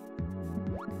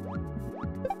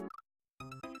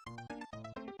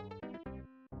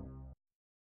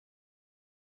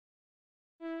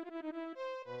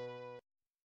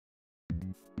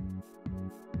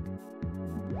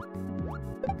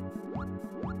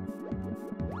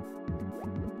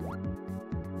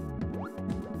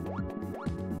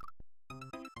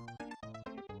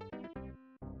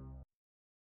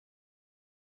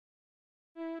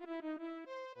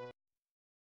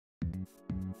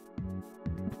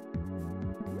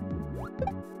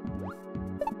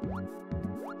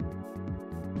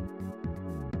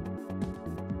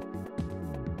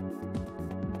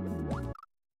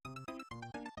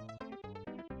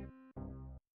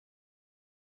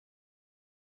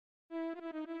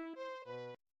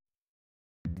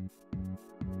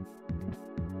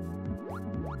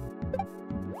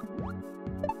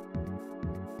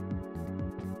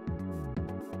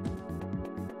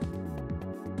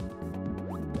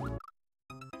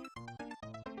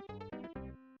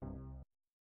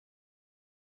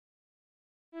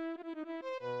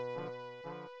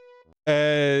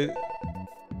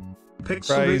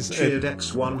 Pixel Richard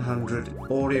X100,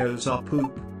 Oreos are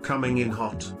poop, coming in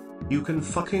hot. You can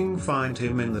fucking find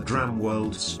him in the Dram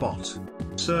World spot.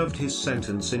 Served his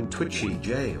sentence in Twitchy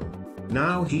jail.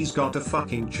 Now he's got a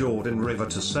fucking Jordan River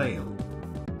to sail.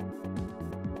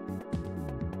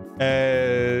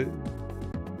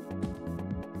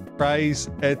 Fries,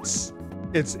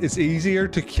 it's easier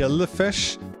to kill the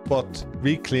fish, but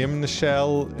reclaiming the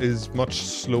shell is much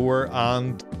slower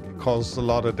and causes a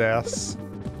lot of deaths.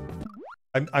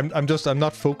 I'm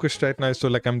not focused right now, so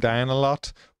like I'm dying a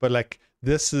lot, but like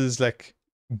this is like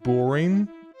boring,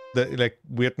 like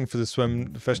waiting for the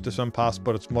fish to swim past,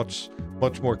 but it's much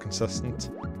more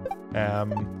consistent.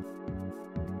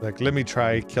 Like let me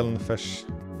try killing the fish.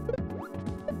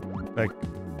 Like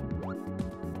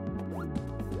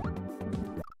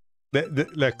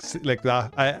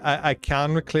that. I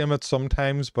can reclaim it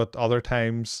sometimes, but other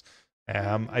times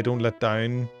I don't let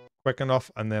down quick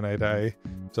enough and then I die.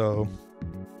 So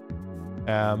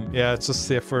Yeah, it's just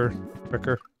safer,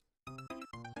 quicker.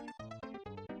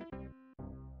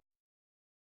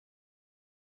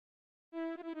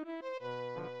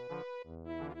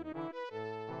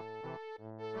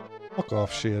 Fuck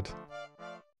off, Shade.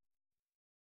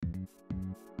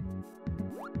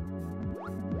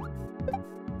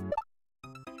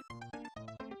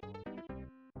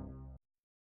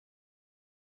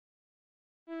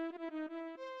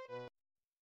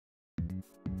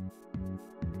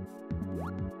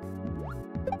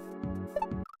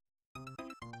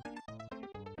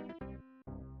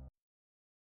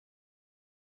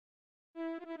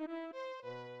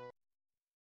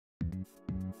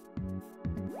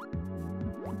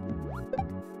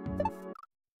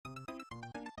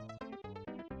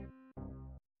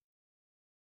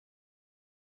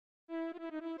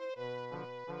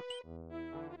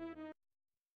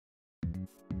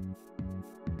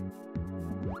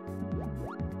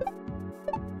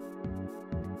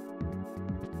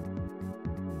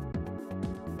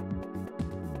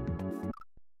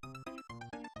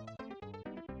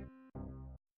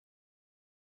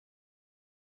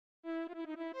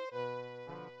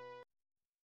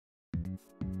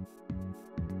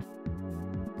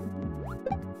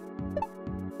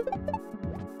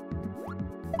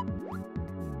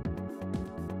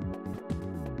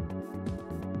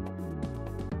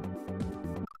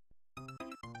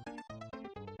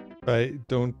 I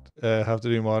don't have to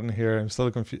do modding here. I'm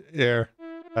still confused. Yeah,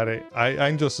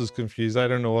 I'm just as confused. I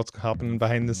don't know what's happening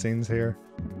behind the scenes here.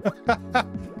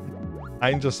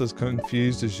 I'm just as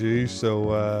confused as you,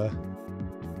 so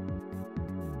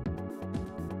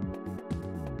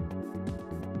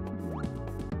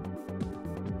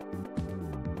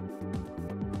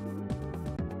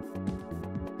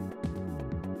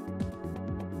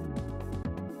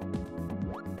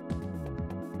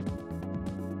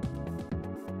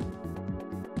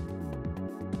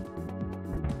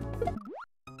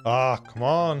ah, come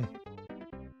on.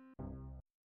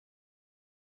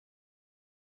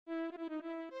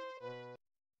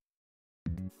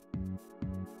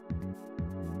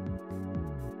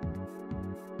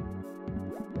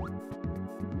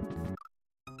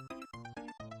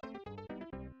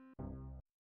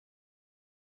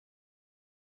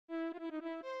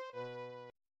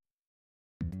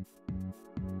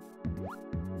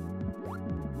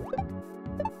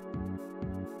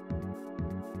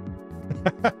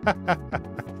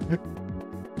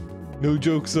 No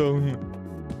joke zone.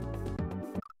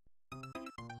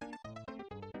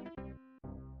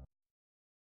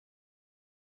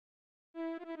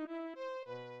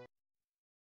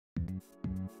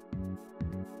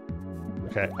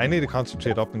 Okay, I need to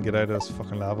concentrate up and get out of this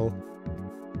fucking level.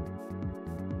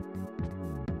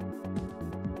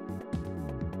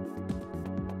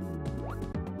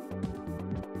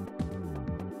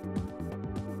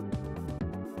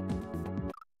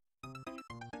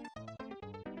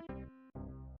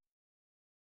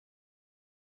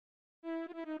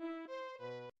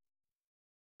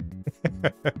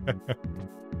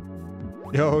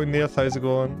 Yo, Nate, how's it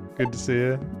going? Good to see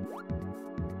you.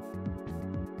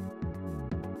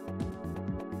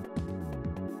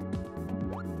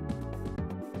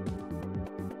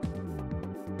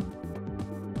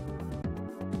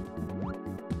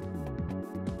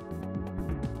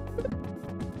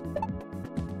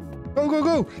 Go, go,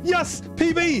 go! Yes!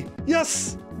 PB!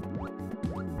 Yes!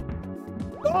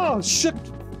 Oh, shit!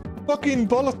 Fucking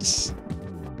bullets!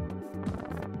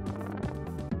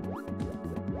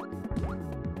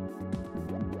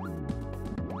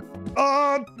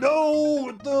 Oh,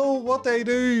 no! No, what they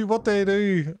do? What they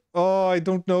do? Oh, I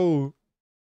don't know.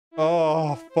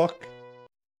 Oh, fuck.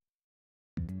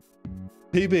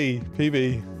 PB,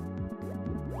 PB.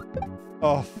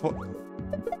 Oh, fuck.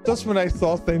 Just when I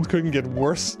thought things couldn't get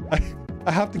worse,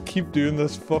 I have to keep doing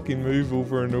this fucking move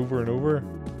over and over and over.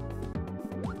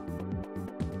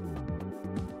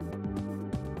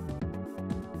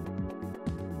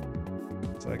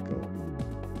 Cycle.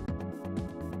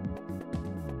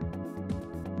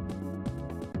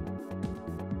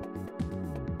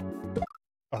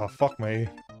 Oh, fuck me.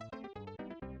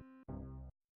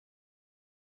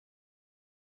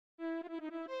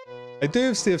 I do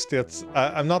have save states.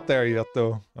 I'm not there yet,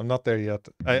 though. I'm not there yet.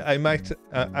 I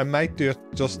might do it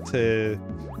just to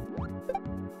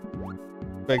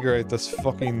figure out this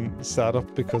fucking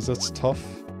setup because it's tough.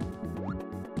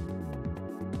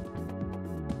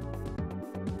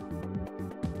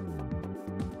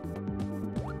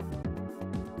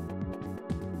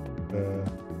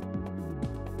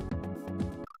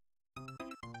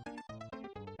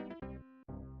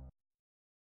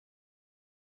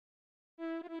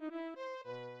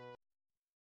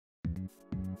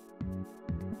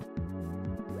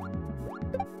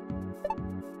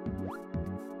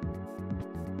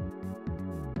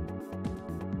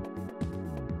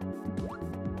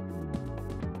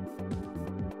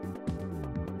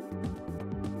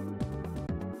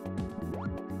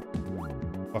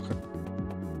 Okay.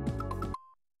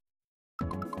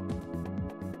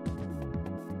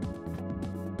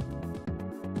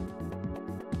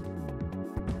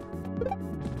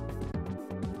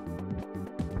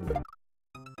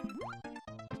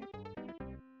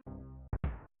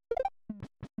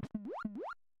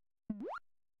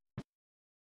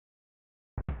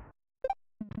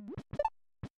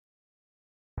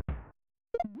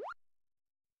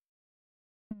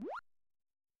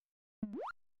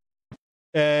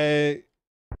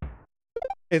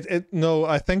 No,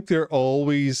 I think they're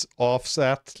always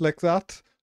offset like that,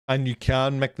 and you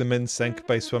can make them in sync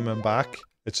by swimming back.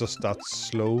 It's just that's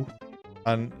slow,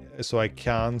 and so I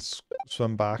can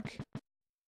swim back.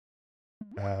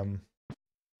 Let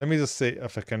me just see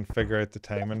if I can figure out the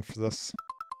timing for this.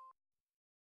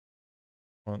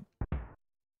 One.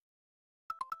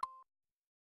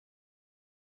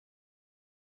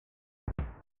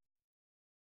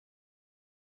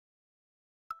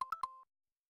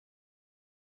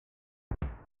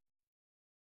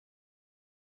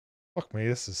 Fuck me,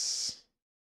 this is...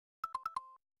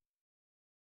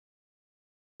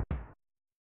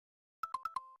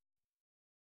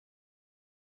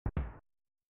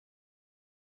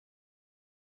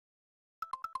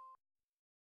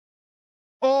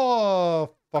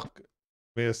 Oh, fuck.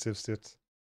 Wait a save state.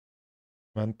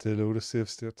 Meant to load a save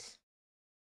state.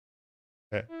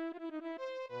 Okay.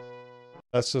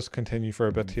 Let's just continue for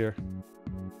a bit here.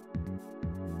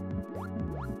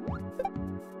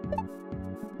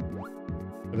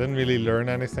 I didn't really learn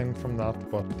anything from that,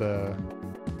 but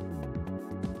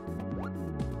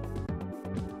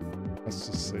let's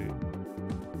just see.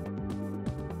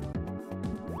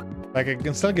 Like, I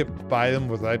can still get by them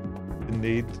without the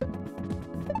need.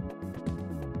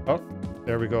 Oh,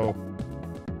 there we go.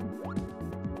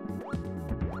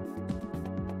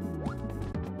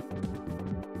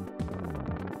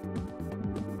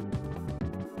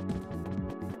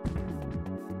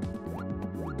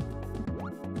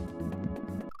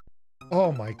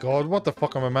 Oh my god, what the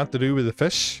fuck am I meant to do with the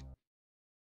fish?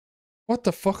 What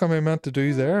the fuck am I meant to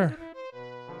do there?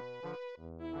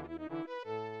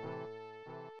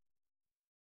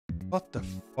 What the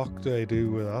fuck do I do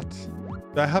with that?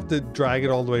 Do I have to drag it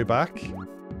all the way back?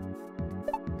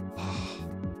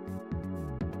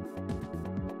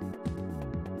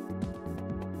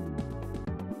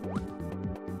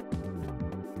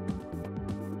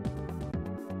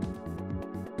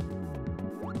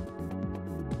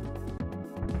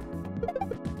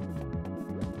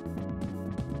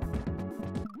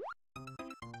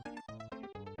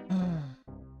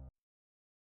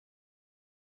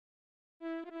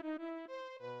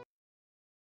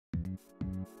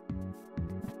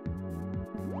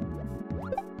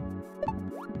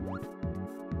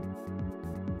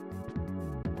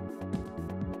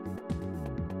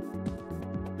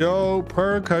 Yo,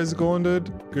 Perk, how's it going,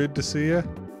 dude? Good to see you.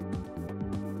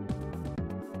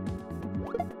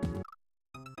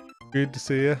 Good to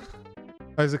see you.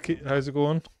 How's it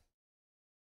going?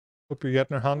 Hope you're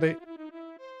getting her handy.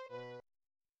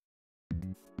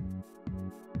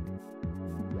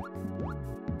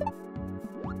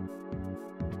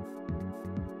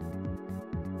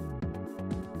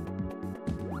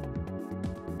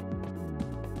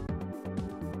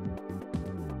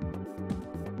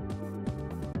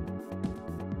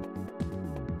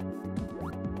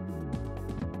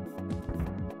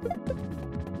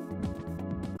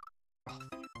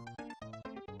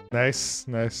 Nice,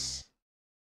 nice.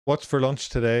 What's for lunch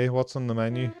today? What's on the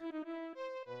menu?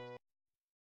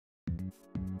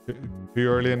 Too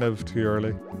early enough, too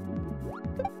early.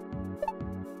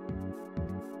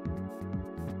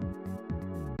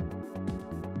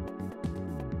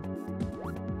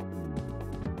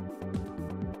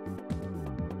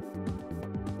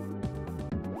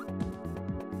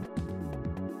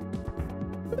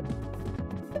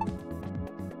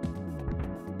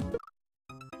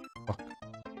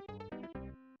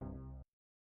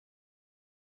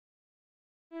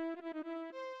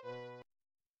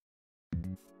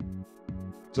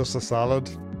 Just a salad.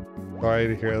 Sorry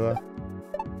to hear that.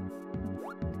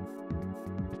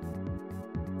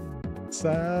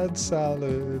 Sad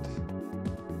salad.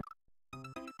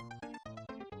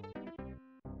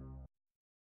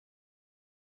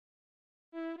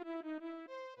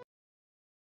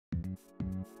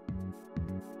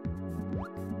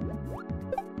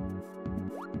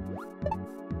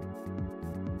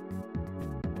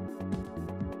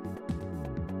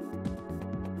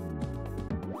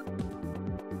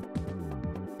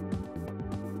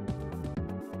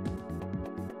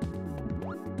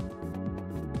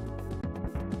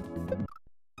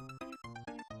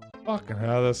 Fucking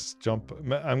hell, this jump.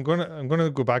 I'm gonna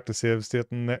go back to save state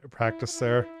and practice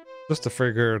there just to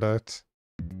figure it out.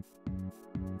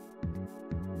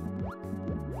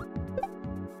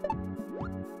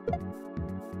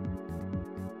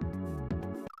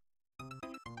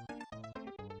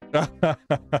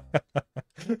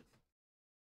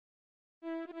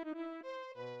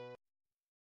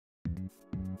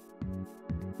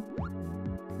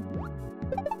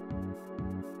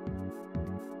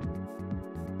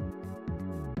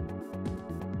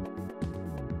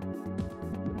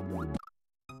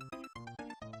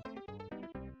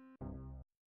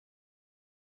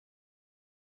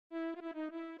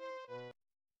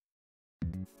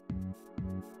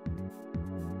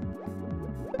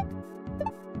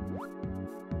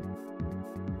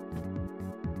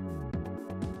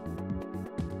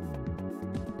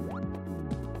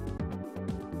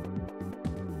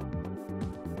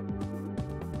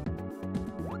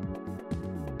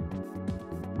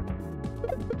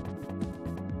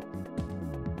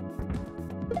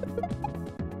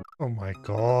 Oh my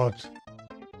god.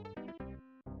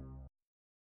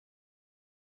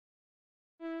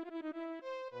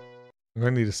 I'm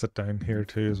gonna need to sit down here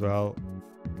too as well.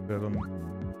 Get them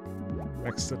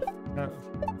next to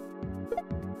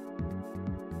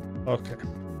okay.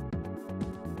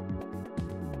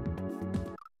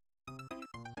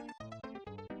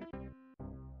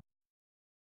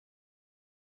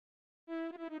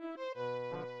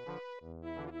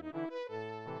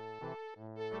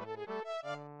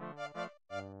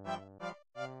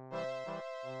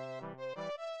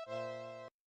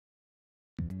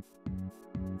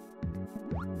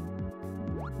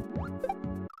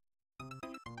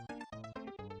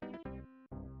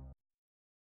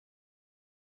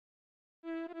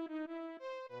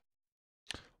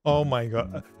 Oh my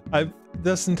god.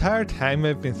 This entire time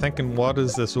I've been thinking, what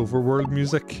is this overworld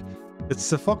music? It's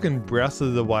the fucking Breath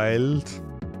of the Wild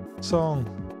song.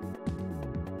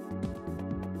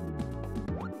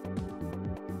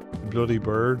 Bloody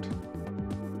bird.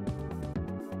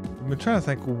 I've been trying to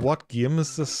think, what game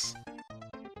is this?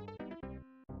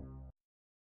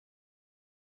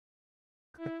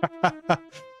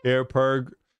 Here,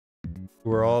 Purg.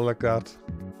 We're all like that.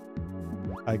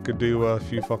 I could do a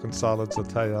few fucking solids, I'll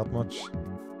tell you that much.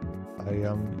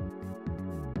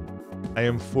 I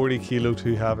am 40 kilo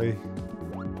too heavy.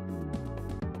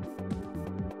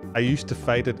 I used to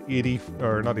fight at 80,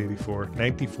 or not 84,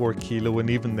 94 kilo,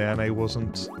 and even then I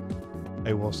wasn't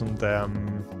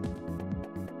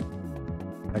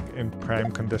like in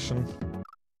prime condition.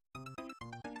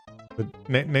 But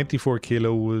 94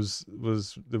 kilo was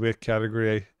the weight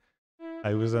category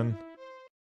I was in.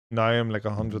 Now I'm like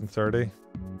 130.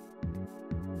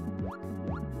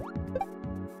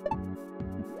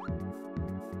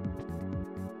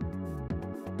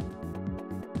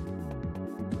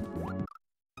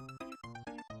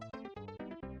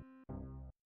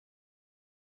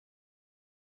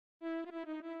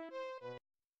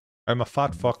 I'm a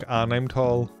fat fuck and I'm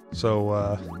tall,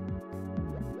 so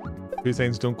two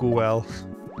things don't go well.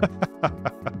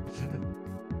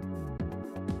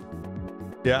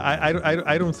 Yeah,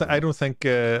 I don't think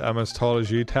I'm as tall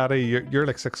as you, Taddy. You're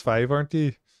like 6'5", aren't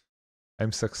you?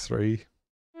 I'm 6'3".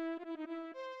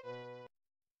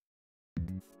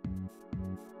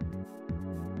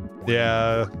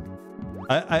 Yeah,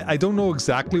 I don't know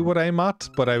exactly what I'm at,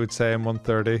 but I would say I'm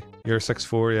 130. You're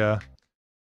 6'4", yeah.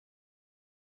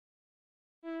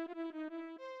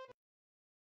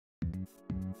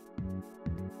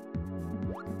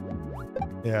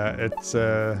 Yeah, it's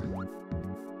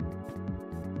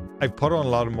I've put on a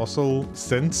lot of muscle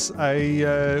since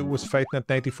I was fighting at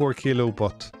 94 kilo,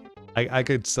 but I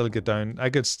could still get down.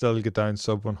 I could still get down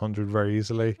sub 100 very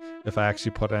easily if I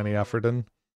actually put any effort in.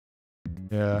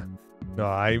 Yeah, no,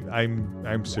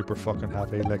 I'm super fucking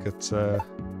heavy. Like it's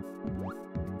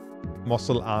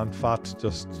muscle and fat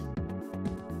just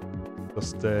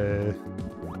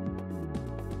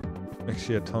makes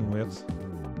you a ton weight.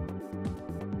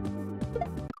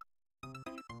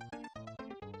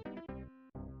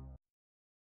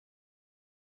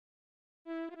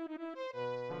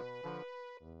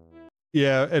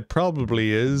 Yeah, it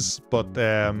probably is, but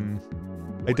I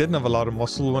didn't have a lot of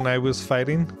muscle when I was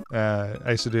fighting.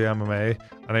 I used to do MMA,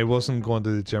 and I wasn't going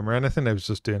to the gym or anything. I was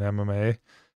just doing MMA.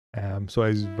 So I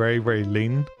was very, very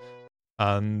lean,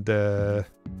 and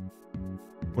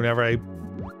whenever I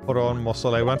put on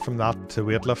muscle, I went from that to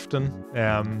weightlifting.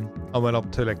 I went up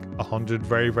to like 100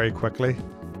 very, very quickly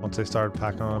once I started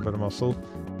packing on a bit of muscle.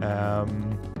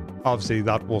 Obviously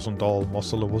that wasn't all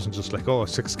muscle, it wasn't just like, oh,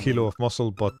 6 kilo of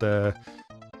muscle, but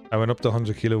I went up to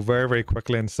 100 kilo very, very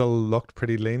quickly and still looked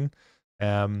pretty lean.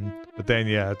 But then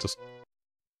yeah, just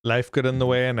life got in the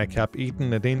way, and I kept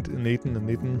eating and eating and eating and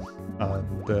eating,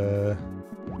 and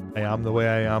I am the way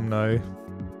I am now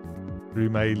through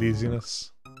my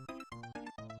laziness.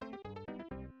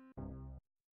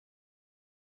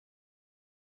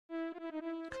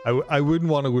 I wouldn't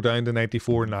want to go down to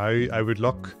 94 now. I would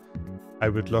look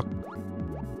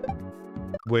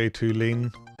way too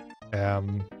lean.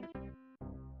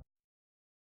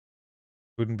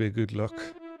 Wouldn't be a good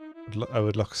look. I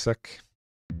would look sick.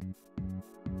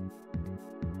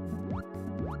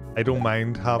 I don't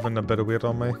mind having a bit of weight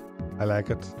on me. I like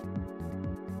it.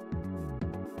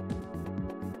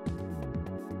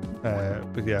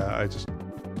 But yeah, I just...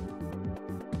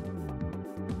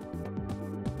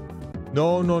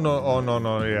 No, oh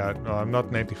no, yeah, no, I'm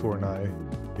not 94 now.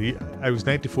 I was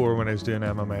 94 when I was doing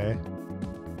MMA.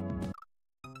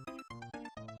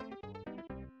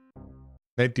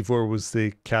 94 was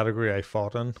the category I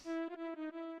fought in.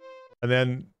 And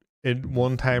then in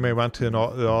one time I went to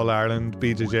the All-Ireland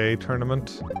BJJ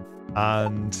tournament,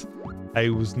 and I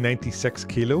was 96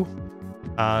 kilo,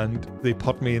 and they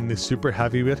put me in the super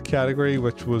heavyweight category,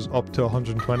 which was up to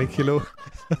 120 kilo.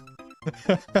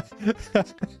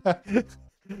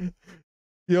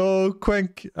 Yo,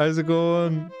 Quink, how's it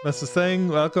going? Mr. Singh,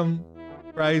 welcome.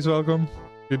 Fries, welcome.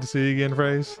 Good to see you again,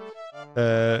 Fries.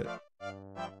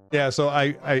 Yeah, so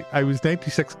I was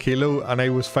 96 kilo, and I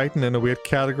was fighting in a weight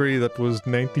category that was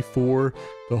 94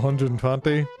 to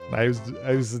 120. I was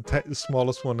the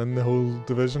smallest one in the whole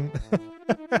division.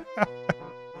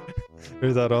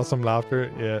 There's that awesome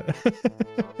laughter, yeah.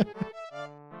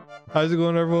 How's it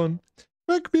going, everyone?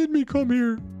 Quink made me come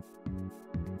here.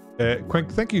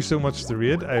 Quink, thank you so much for the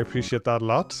raid. I appreciate that a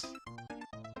lot.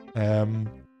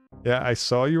 Yeah, I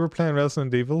saw you were playing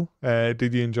Resident Evil.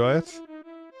 Did you enjoy it?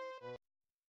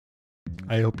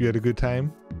 I hope you had a good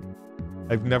time.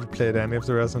 I've never played any of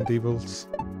the Resident Evils.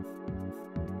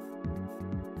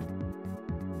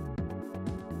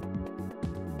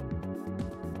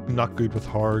 I'm not good with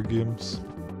horror games.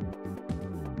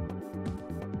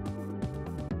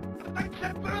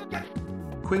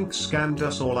 Quink scammed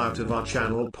us all out of our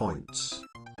channel points.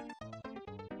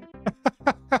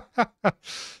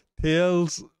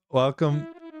 Tails, welcome.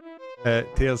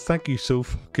 Tails, thank you so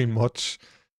fucking much.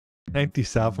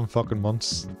 97 fucking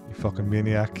months, you fucking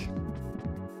maniac.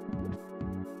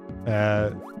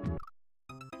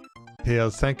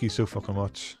 Tails, thank you so fucking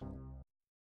much.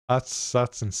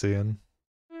 That's insane.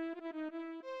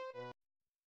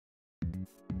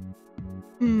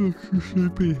 Oh, so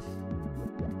sleepy.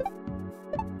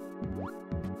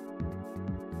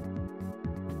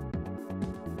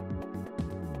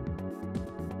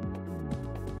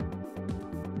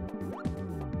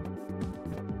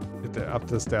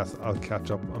 After this death, I'll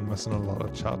catch up. I'm missing a lot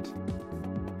of chat.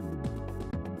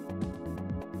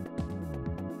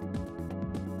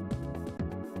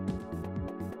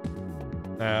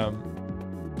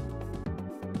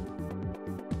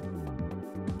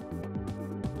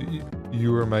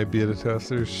 You were my beta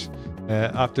testers.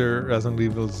 After Resident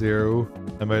Evil 0,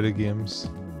 I'm out of games.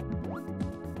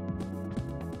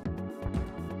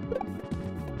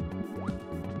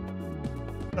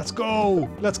 Let's go!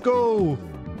 Let's go!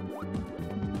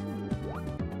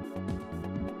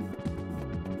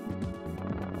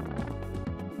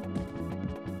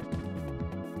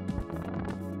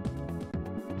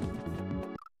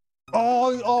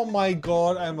 Oh my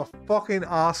god, I'm a fucking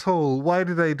asshole. Why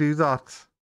did I do that?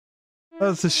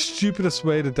 That's the stupidest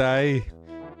way to die.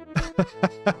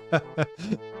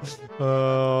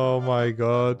 Oh my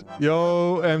god.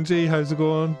 Yo, MG, how's it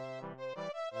going?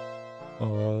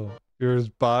 Oh, you're as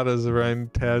bad as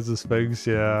around Tez's figs.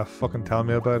 Yeah, fucking tell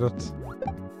me about it.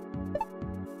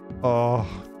 Oh,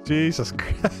 Jesus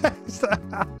Christ.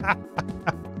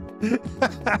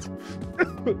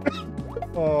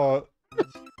 Oh.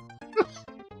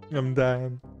 I'm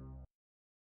dying.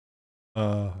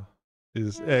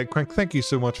 Quink, thank you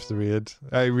so much for the raid.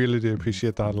 I really do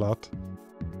appreciate that a lot.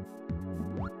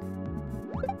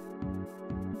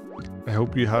 I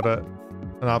hope you had an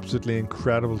absolutely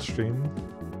incredible stream.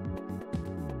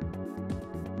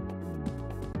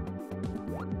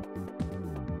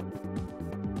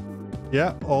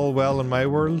 Yeah, all well in my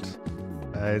world.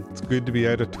 It's good to be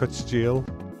out of Twitch jail.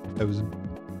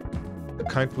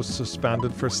 Account was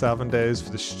suspended for 7 days for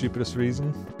the stupidest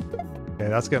reason. Okay,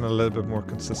 that's getting a little bit more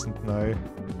consistent now.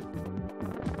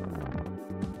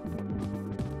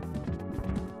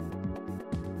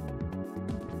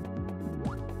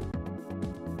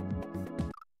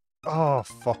 Oh,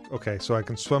 fuck. Okay, so I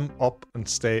can swim up and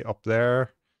stay up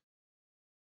there.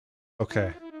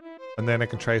 Okay. And then I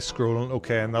can try scrolling.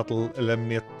 Okay, and that'll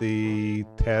eliminate the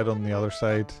TED on the other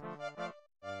side.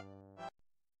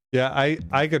 Yeah,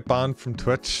 I got banned from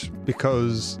Twitch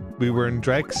because we were in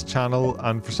Drake's channel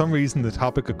and for some reason the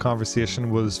topic of conversation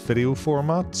was video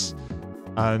formats.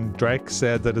 And Drake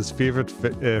said that his favorite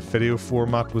video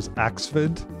format was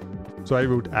Xvid. So I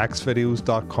wrote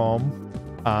xvideos.com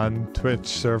and Twitch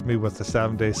served me with a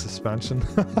 7-day suspension.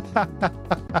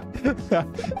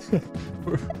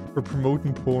 for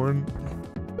promoting porn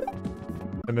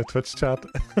in a Twitch chat.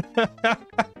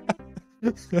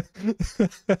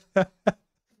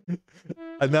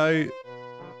 And now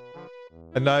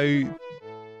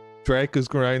Drake is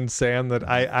going around saying that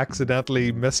I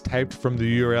accidentally mistyped from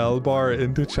the URL bar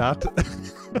into chat.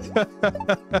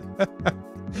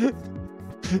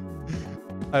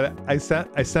 I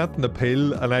sent an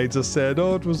appeal and I just said,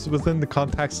 oh, it was within the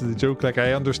context of the joke. Like,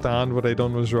 I understand what I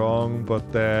done was wrong, but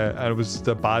and it was just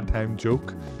a bad time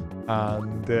joke.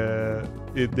 And they're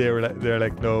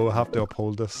like, no, I have to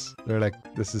uphold this. They're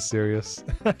like, this is serious.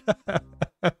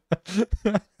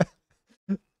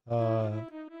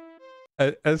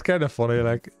 It's kind of funny,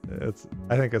 like,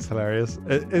 I think it's hilarious.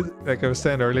 Like I was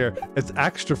saying earlier, it's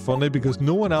extra funny because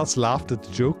no one else laughed at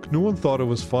the joke. No one thought it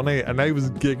was funny, and I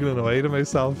was giggling away to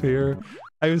myself here.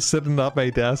 I was sitting at my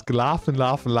desk laughing,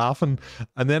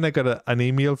 and then I got an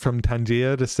email from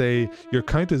Tangia to say, your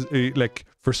account is, like,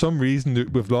 for some reason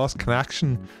we've lost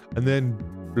connection, and then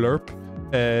Blurp,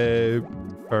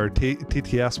 or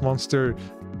TTS Monster,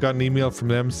 got an email from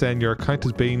them saying your account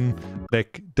has been,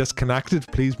 like, disconnected.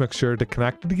 Please make sure to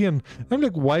connect it again. I'm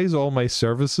like, why is all my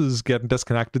services getting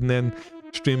disconnected? And then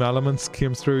Stream Elements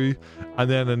came through, and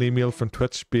then an email from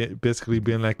Twitch basically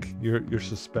being like, you're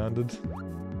suspended.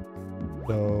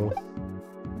 So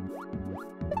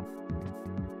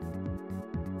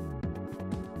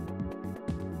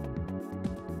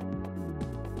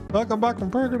welcome back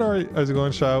from Purgatory. How's it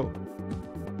going, Shao?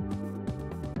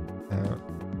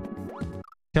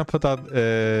 Can't put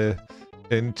that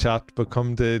in chat, but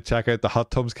come to check out the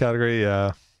hot tubs category.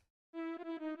 Yeah,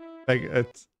 like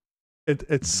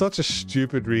it's such a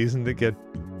stupid reason to get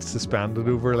suspended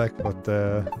over, like, but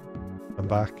I'm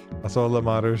back. That's all that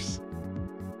matters.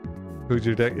 Who'd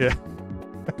your dick? Yeah.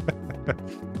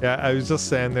 Yeah, I was just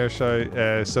saying there,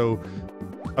 so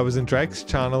I was in Drake's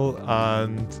channel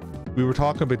and we were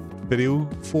talking about video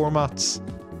formats,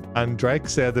 and Drake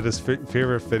said that his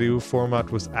favorite video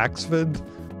format was Xvid.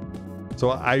 So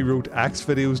I wrote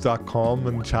xvideos.com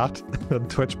in chat, and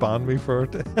Twitch banned me for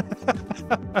it.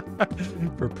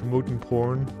 For promoting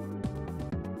porn.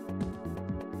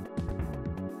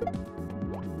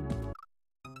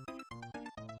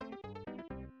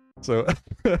 So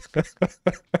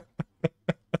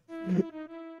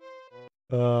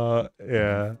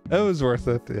yeah, it was worth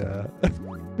it, yeah.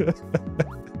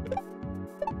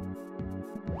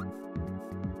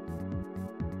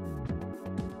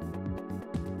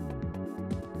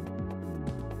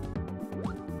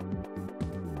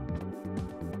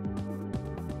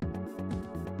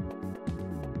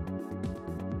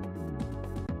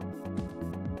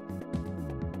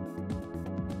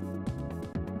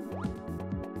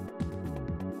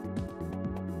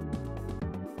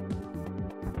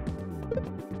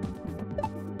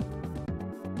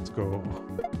 Go.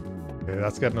 Okay,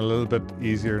 that's getting a little bit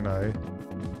easier now.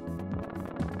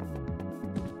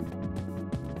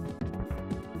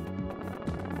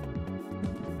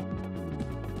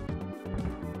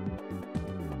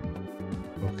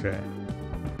 Okay.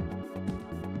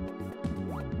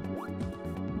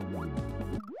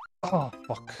 Oh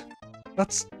fuck.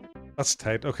 That's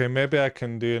tight. Okay, maybe I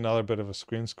can do another bit of a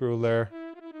screen scroll there.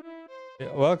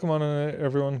 Yeah, welcome on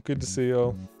everyone. Good to see you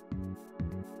all.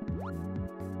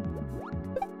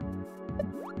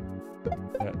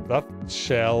 That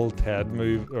shell TED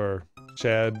move, or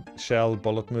shell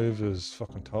bullet move, is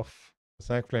fucking tough.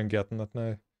 Thankfully I'm getting it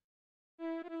now.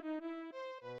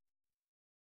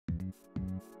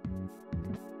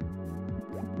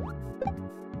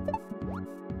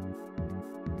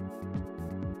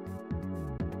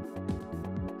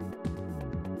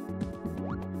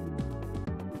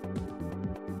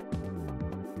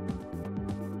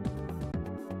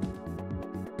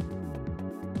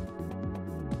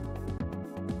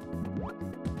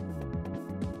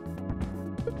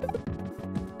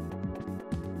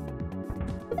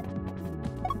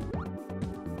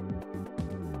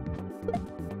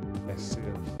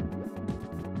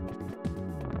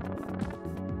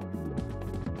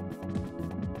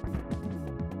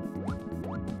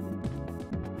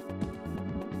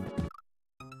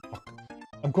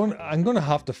 I'm gonna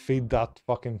have to feed that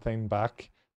fucking thing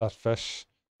back, that fish.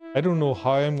 I don't know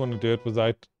how I'm gonna do it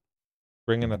without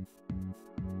bringing it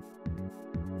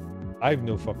I have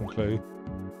no fucking clue.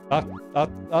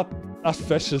 That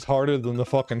fish is harder than the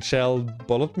fucking shell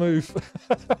bullet move.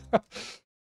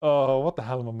 Oh, what the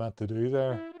hell am I meant to do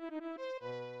there?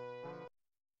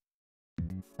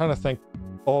 Trying to think.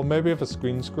 Oh, maybe if a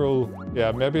screen scroll.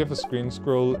 Yeah, maybe if a screen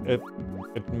scroll, it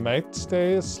might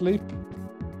stay asleep,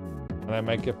 and I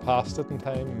might get past it in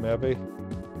time. Maybe.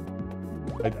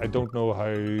 I don't know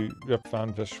how rip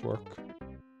fan fish work.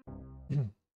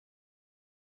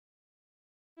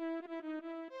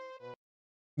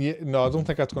 Yeah, no, I don't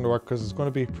think that's going to work because it's going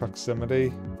to be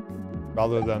proximity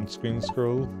rather than screen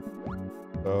scroll.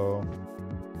 So.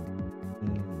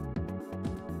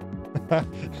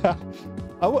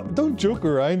 Don't joke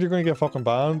around, you're going to get fucking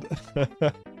banned.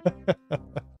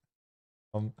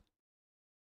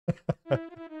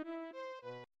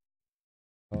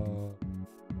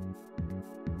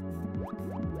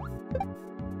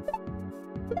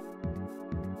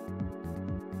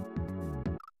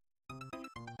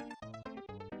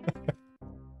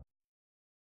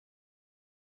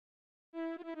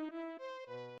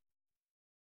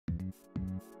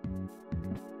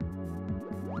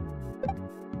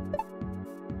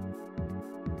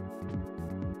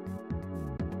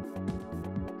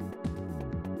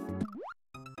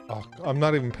 Oh, I'm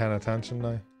not even paying attention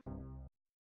now.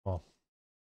 Oh.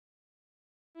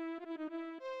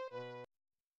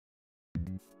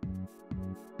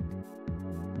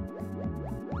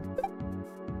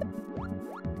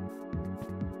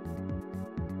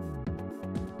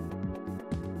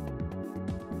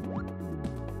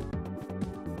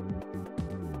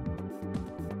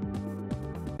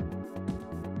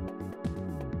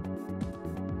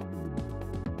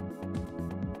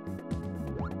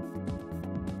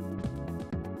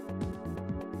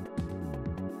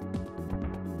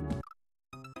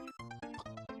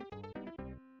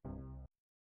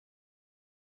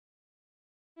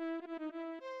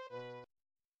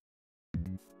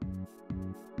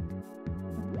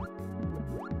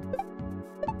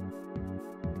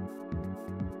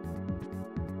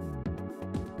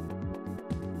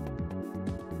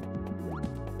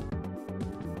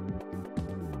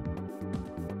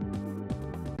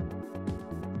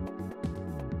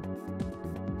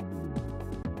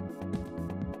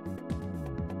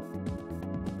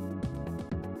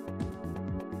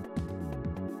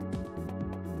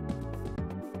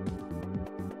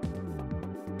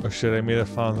 Oh shit, I made a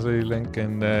fancy link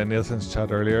in Nathan's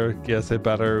chat earlier. Yes, I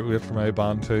better wait for my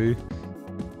ban too.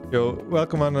 Yo,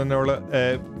 welcome on Norla.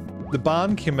 The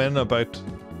ban came in about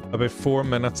 4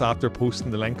 minutes after posting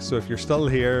the link, so if you're still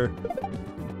here,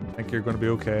 I think you're going to be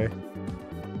okay.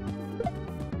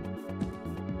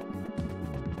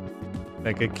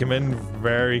 Like, it came in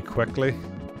very quickly.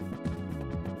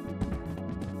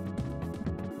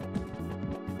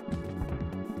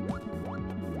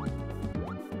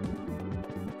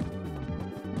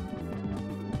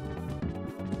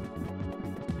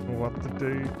 What to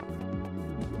do?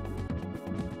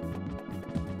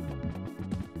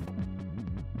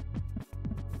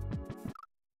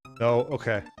 No,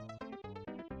 okay.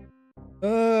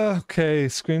 Okay,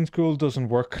 screen scroll doesn't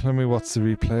work. Let me watch the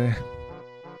replay.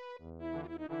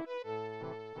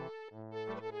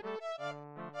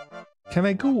 Can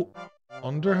I go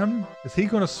under him? Is he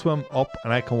gonna swim up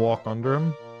and I can walk under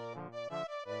him?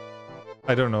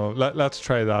 I don't know. Let's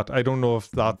try that. I don't know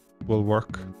if that will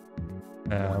work.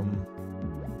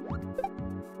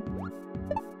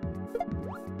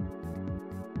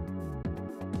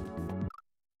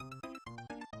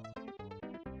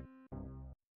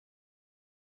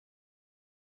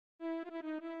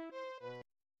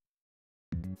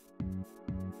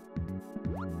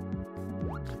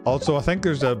 Also, I think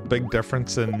there's a big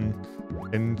difference in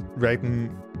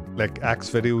writing like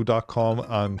xvideo.com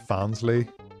and Fansly.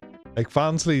 Like,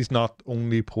 Fansly's not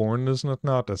only porn, isn't it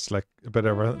not? It's like a bit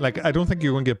of like, I don't think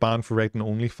you're going to get banned for writing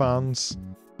OnlyFans.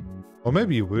 Or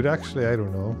maybe you would, actually. I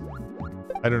don't know.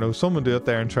 I don't know. Someone do it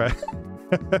there and try.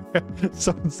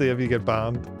 Someone see if you get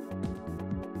banned.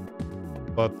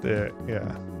 But,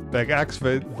 yeah. Like,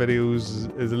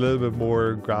 Xvideos is a little bit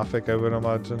more graphic, I would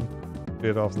imagine.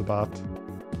 Straight off the bat.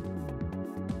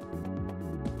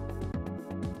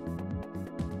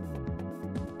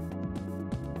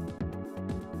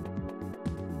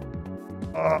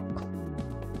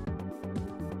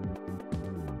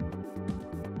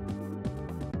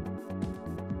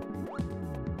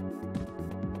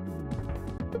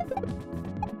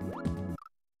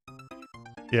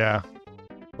 Yeah.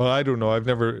 Well, I don't know. I've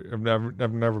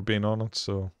never been on it,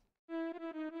 so.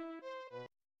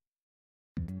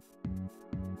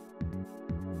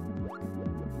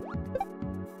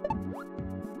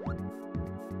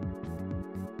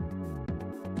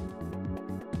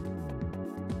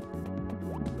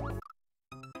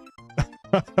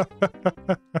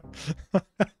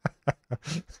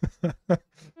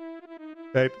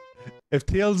 Right. If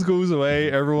Tails goes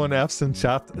away, everyone F's in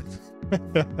chat.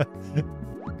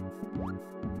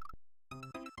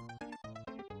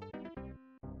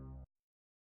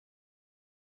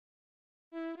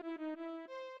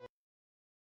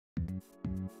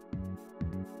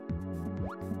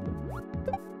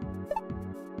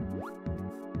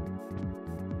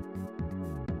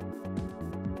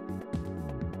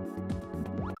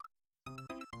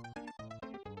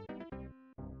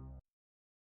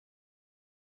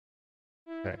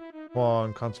 Okay, come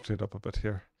on, concentrate up a bit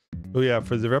here. Oh yeah,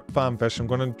 for the rip fan fish, I'm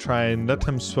gonna try and let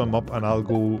him swim up and I'll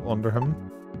go under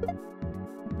him.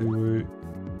 Ooh.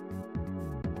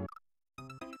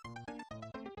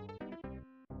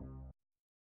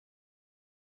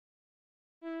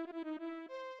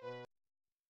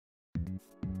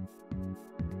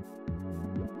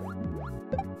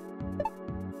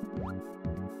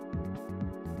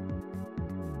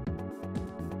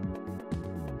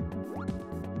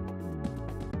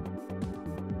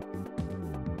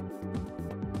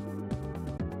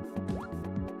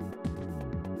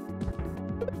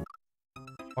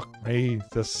 Fuck me,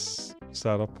 this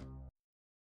setup.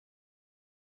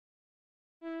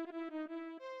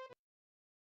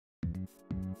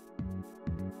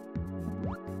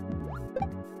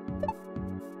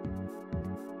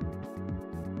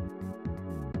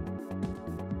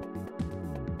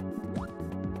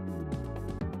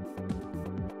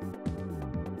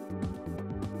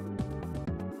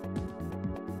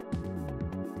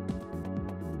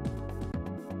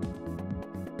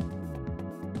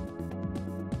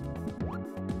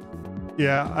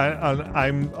 Yeah,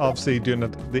 I'm obviously doing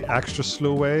it the extra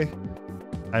slow way.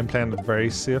 I'm playing it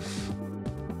very safe.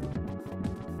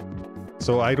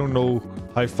 So I don't know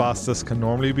how fast this can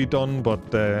normally be done, but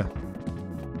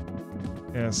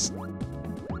yes.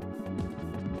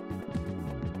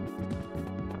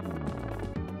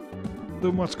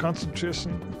 Too much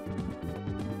concentration.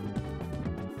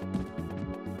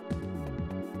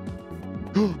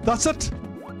 That's it!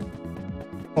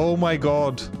 Oh my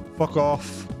god. Fuck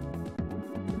off.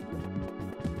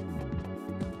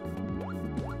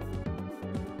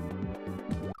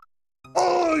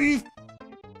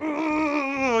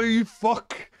 You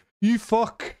fuck! You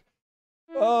fuck!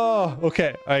 Oh,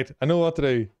 okay. Alright, I know what to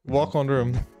do. Walk under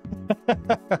him.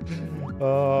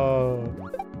 Oh.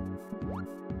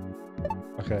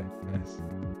 Okay, nice.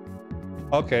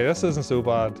 Okay, this isn't so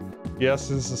bad. Yes,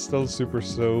 this is still super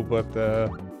slow, but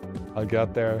I'll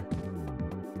get there.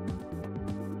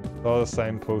 All the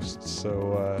signposts,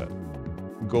 so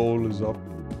goal is up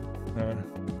there.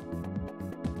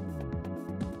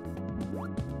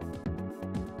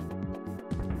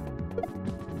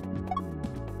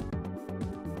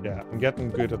 Yeah, I'm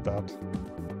getting good at that.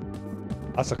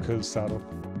 That's a cool setup.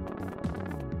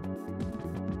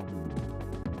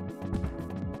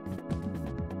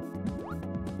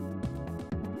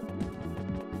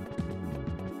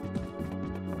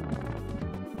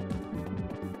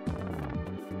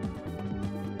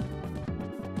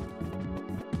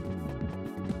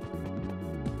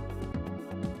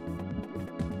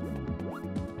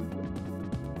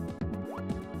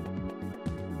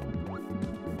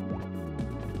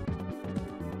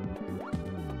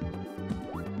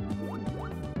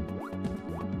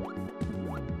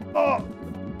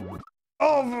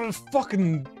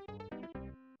 Fucking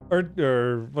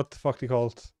or what the fuck do you call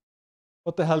it?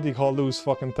 What the hell do you call those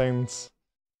fucking things?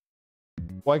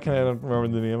 Why can I not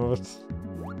remember the name of it?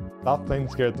 That thing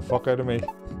scared the fuck out of me.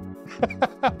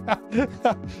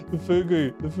 The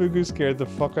fugu scared the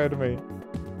fuck out of me.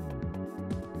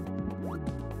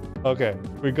 Okay,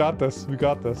 we got this, we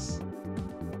got this.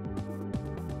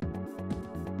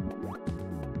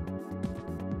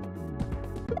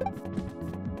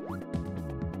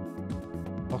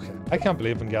 Okay, I can't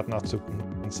believe I'm getting that so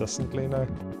consistently now.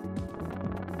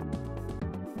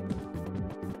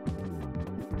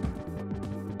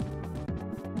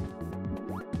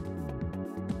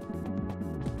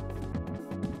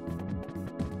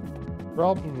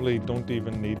 Probably don't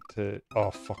even need to... Oh,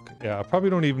 fuck. Yeah, I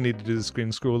probably don't even need to do the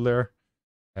screen scroll there.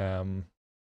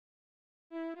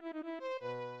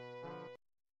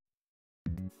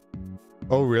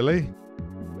 Oh, really?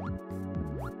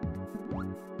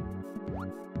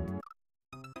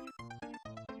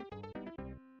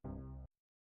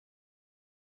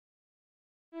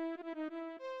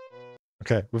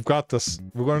 Okay, we've got this.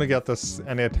 We're going to get this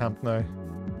any attempt now.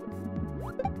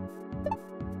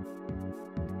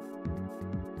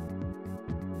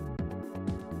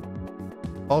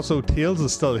 Also, Tails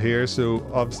is still here, so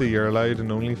obviously you're allowed an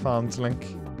OnlyFans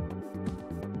link.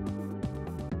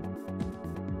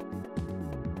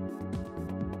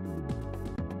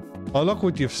 Oh, look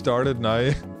what you've started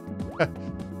now.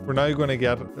 We're now going to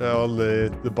get all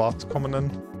the bots coming in.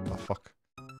 Oh, fuck.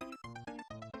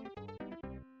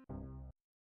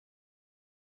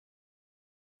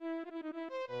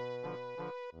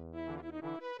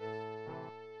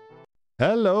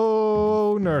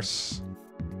 Hello, nurse.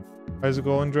 How's it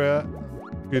going, Drea?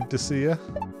 Good to see you.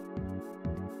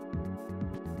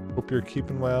 Hope you're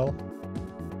keeping well.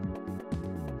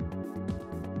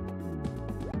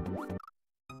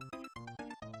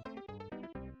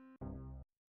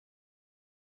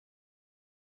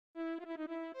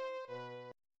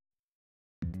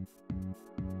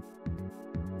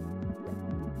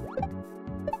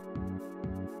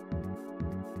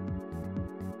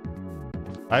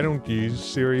 I don't use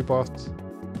Siri bots.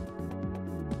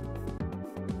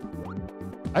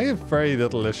 I have very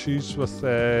little issues with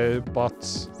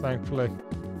bots, thankfully.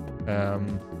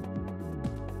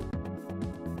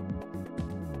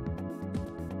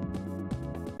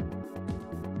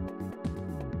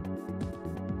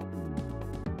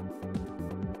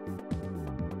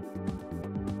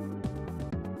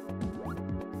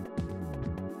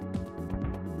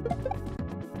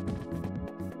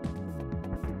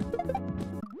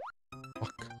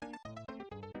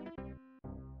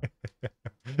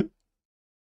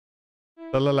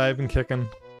 Still alive and kicking.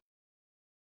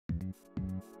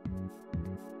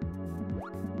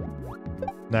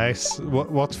 Nice.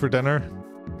 What's for dinner?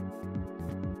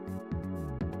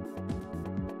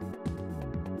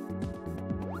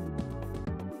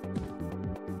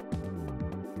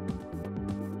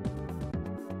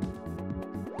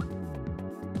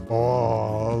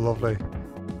 Oh, lovely.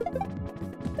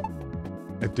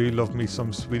 I do love me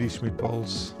some Swedish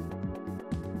meatballs.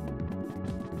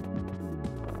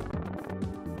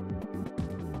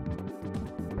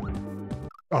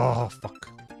 Oh, fuck.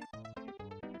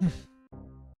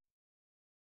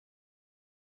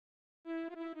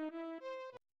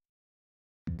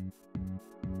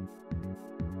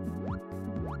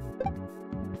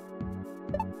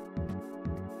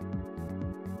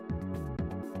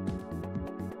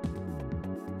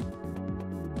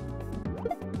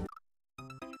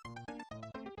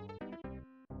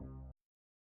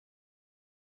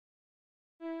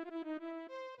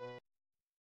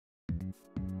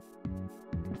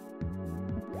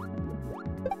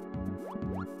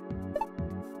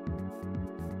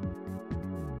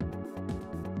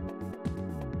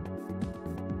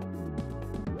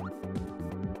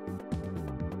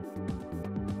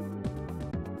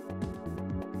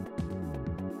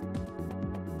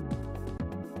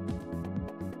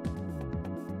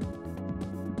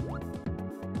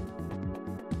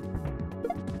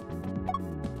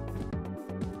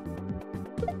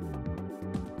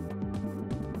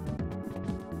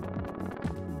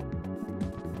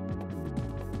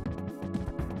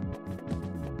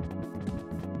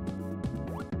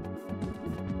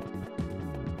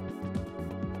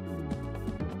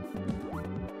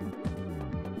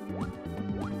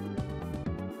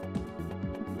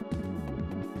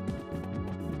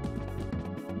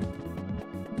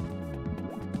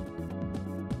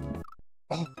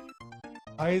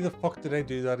 Why the fuck did I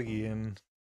do that again?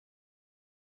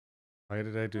 Why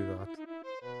did I do that?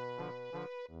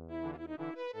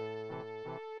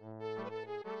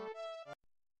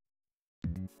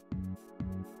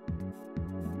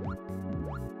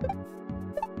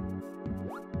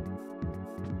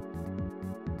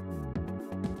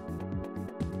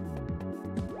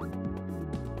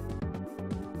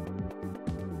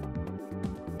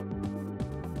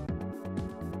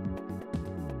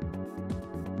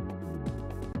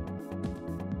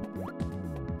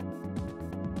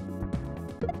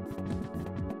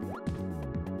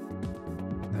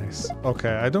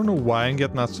 Okay, I don't know why I'm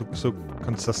getting that so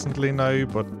consistently now,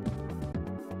 but...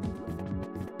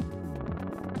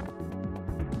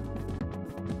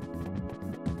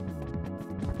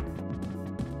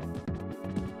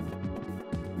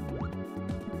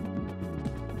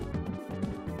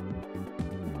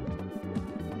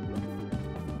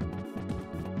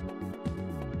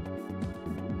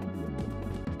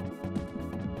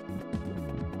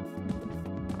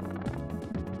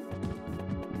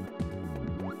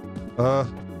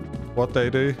 what they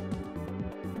do?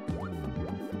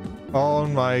 Oh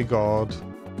my god.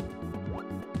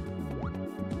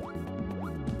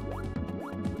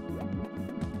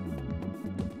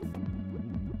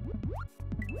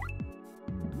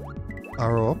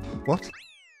 Arrow up? What?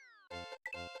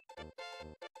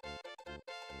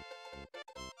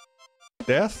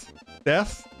 Death?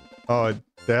 Death? Oh,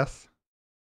 death.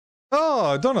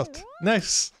 Oh, done it.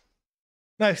 Nice.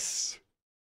 Nice.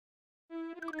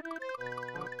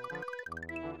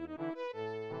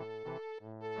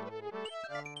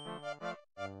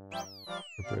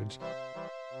 The bridge.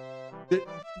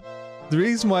 The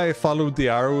reason why I followed the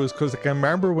arrow is because I can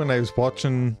remember when I was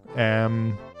watching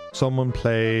someone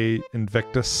play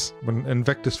Invictus. When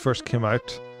Invictus first came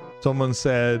out, someone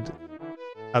said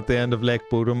at the end of Lake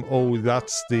Bodom, oh,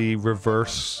 that's the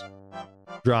reverse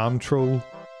Dram troll.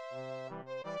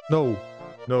 No,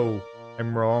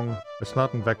 I'm wrong. It's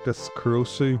not Invictus,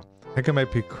 Kurosu. I think it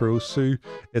might be Kurosu.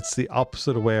 It's the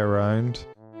opposite way around.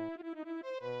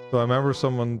 So I remember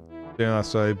someone doing that,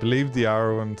 so I believed the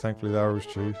arrow, and thankfully the arrow was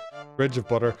true. Bridge of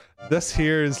Butter. This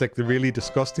here is like the really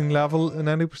disgusting level in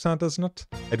any percent, isn't it?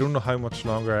 I don't know how much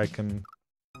longer I can...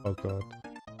 Oh god.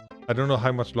 I don't know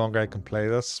how much longer I can play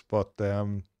this, but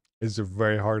it's a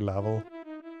very hard level.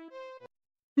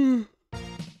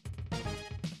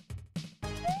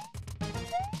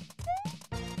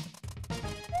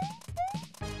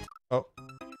 Oh,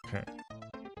 okay.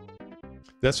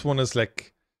 This one is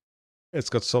like... It's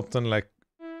got something like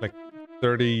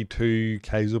 32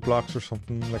 Kaizo blocks or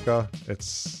something like that.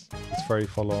 It's very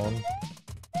full on.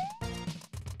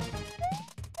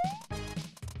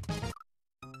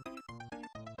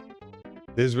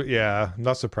 This, yeah, I'm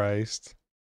not surprised.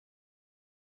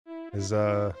 Is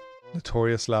a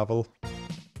notorious level.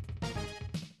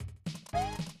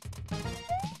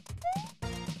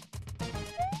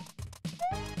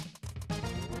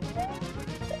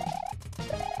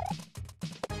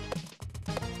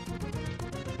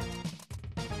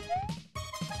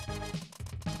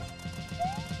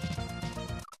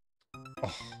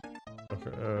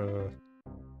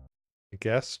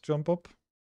 Guess jump up.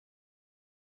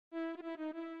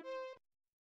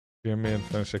 Hear me and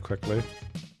finish it quickly.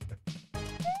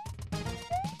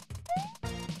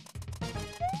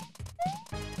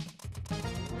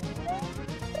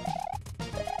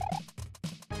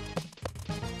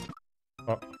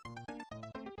 Oh.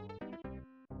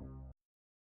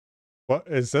 What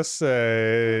is this?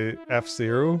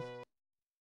 F-Zero?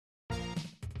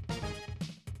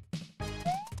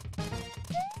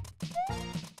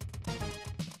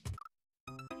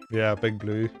 Yeah, Big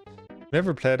Blue.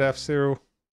 Never played F-Zero.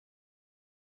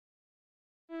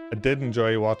 I did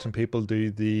enjoy watching people do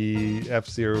the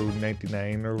F-Zero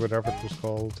 99 or whatever it was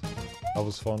called. That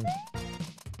was fun.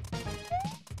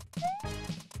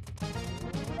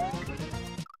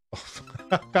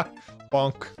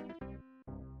 Bonk.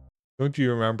 Don't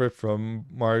you remember it from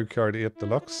Mario Kart 8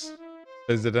 Deluxe?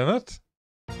 Is it in it?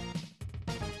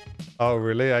 Oh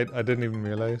really? I didn't even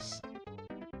realize.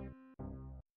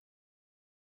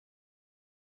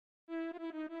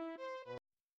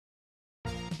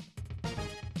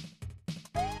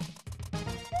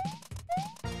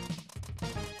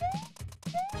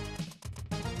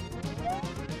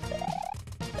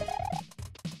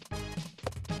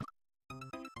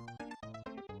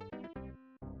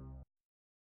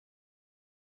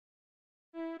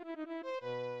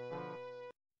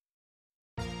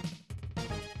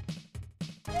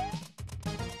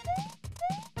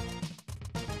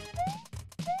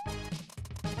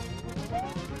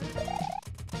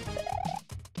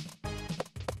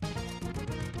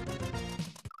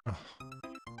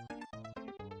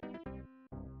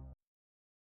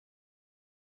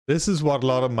 This is what a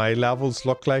lot of my levels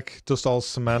look like. Just all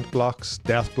cement blocks,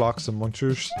 death blocks, and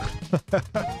munchers.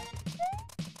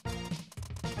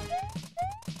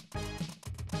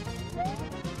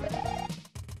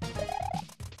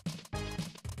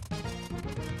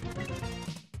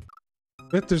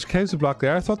 Wait, there's a Kaizo block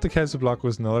there. I thought the Kaizo block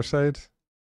was on the other side.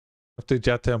 Have to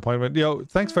jet to appointment. Yo,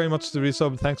 thanks very much to the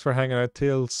resub. Thanks for hanging out,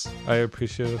 Tails. I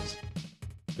appreciate it.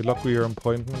 Good luck with your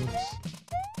appointments.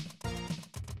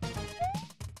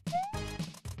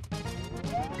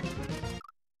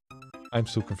 I'm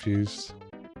so confused.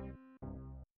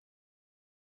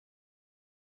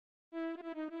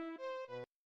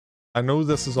 I know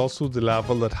this is also the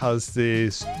level that has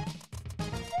the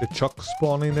chuck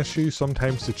spawning issue.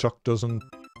 Sometimes the chuck doesn't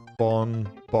spawn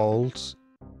balls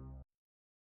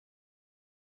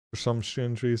for some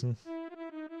strange reason.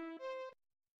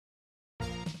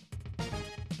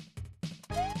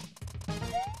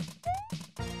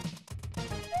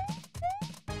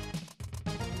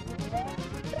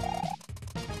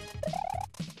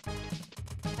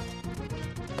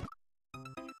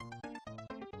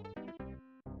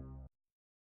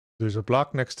 There's a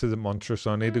block next to the muncher,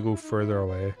 so I need to go further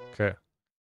away. Okay.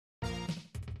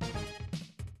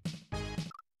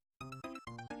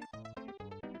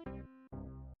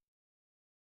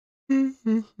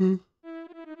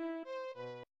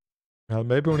 I'll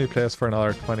maybe only play us for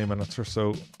another 20 minutes or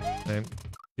so, and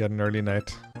get an early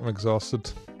night. I'm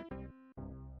exhausted.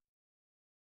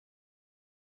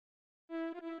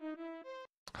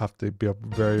 have to be up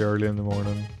very early in the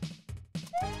morning.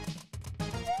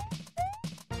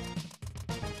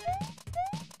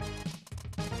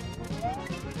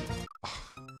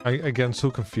 Again,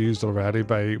 so confused already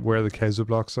by where the Kaizo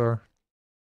blocks are.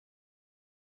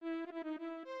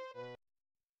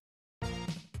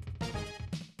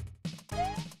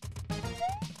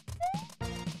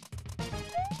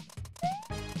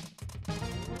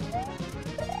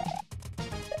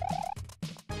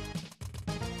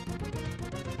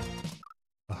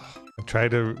 I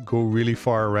tried to go really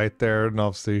far right there and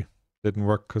obviously didn't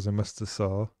work because I missed the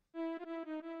saw.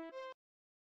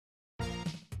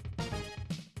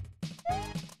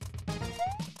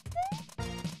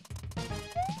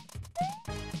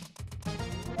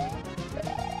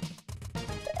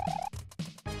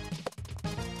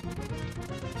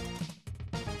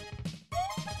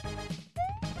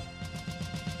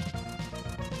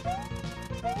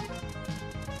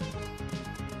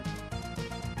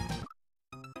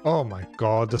 Oh my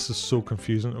god, this is so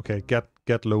confusing. Okay,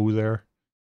 get low there.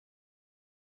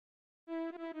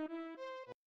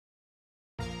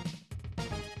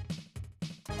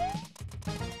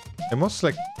 I must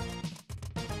like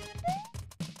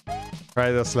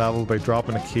try this level by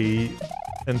dropping a key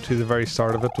into the very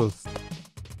start of it with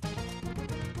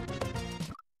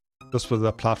just with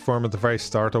a platform at the very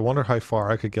start. I wonder how far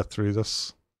I could get through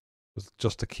this with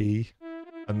just a key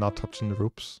and not touching the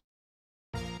ropes.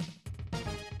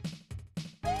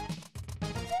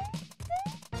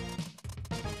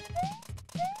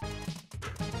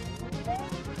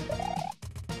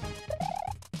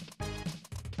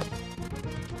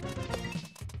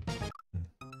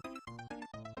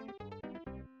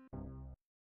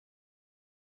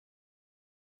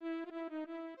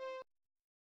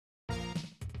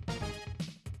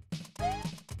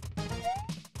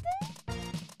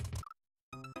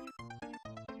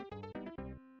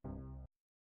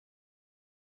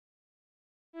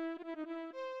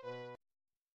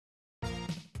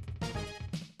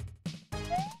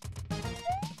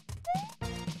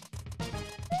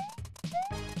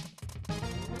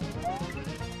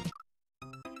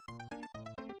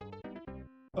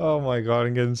 Oh my god,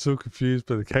 I'm getting so confused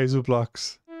by the Kaizo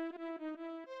blocks.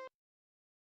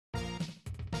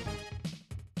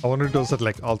 I wonder, does it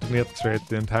like alternate throughout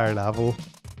the entire level?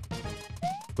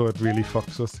 So it really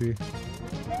fucks with you.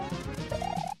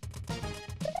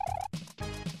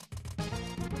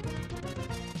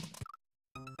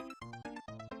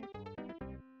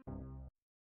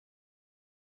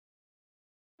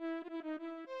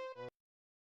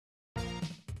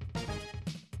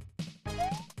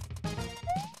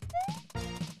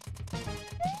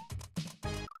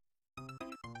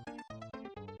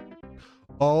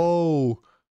 Oh,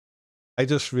 I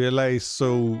just realized.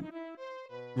 So,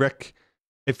 Rick,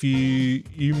 if you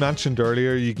mentioned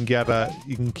earlier, you can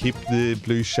keep the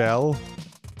blue shell.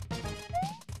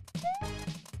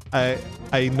 I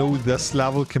know this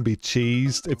level can be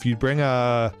cheesed if you bring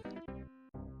a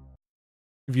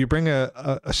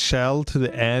shell to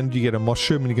the end. You get a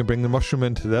mushroom, and you can bring the mushroom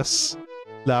into this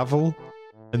level,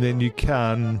 and then you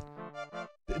can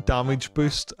damage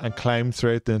boost and climb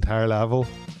throughout the entire level.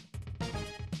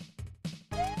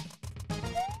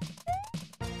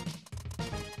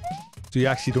 So you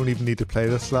actually don't even need to play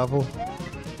this level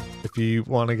if you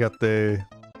want to get the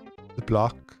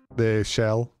block, the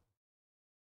shell.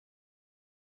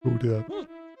 Go do that.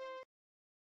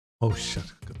 Oh shit,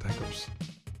 got the hiccups.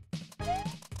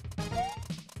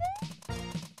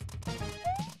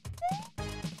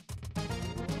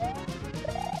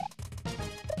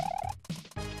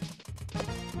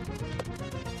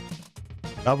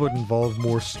 That would involve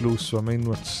more slow swimming,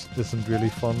 which isn't really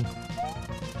fun.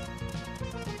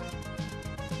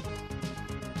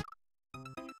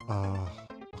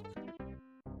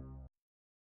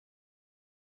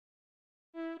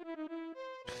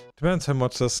 Depends how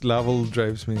much this level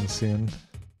drives me insane.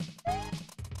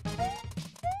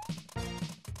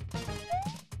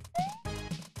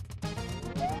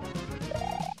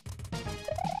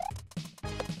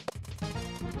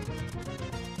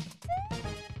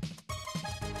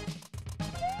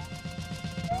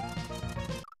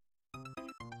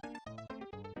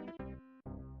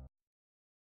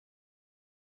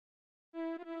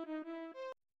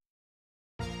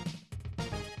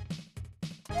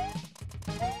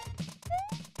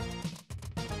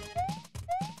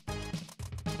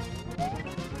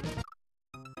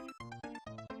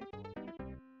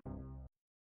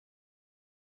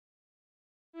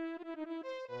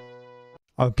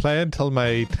 I'll play until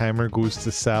my timer goes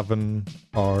to 7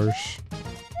 hours.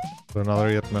 So another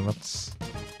 8 minutes.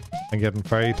 I'm getting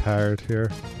very tired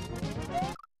here.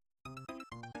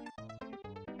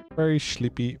 Very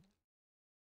sleepy.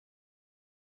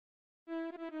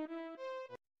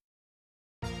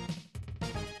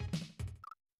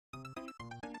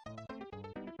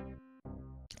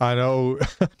 I know.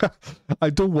 I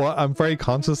don't want. I'm very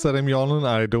conscious that I'm yawning.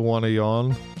 I don't want to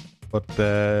yawn, but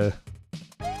that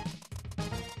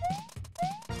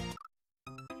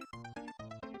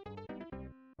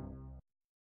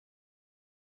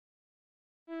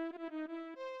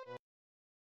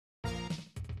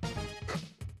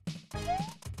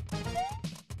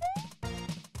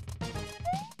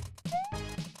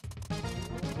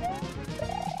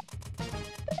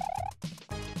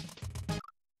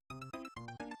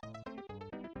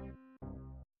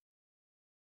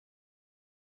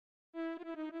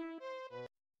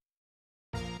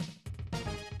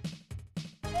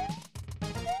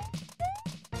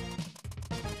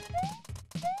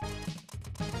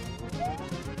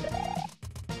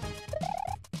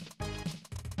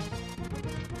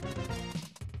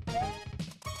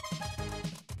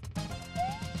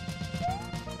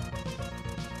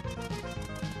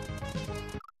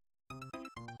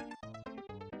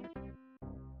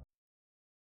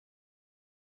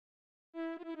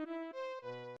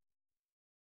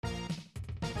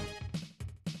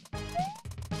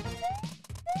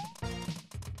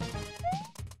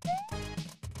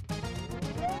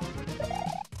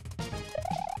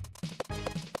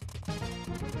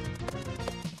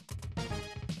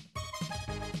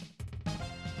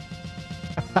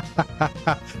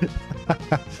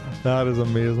is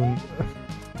amazing.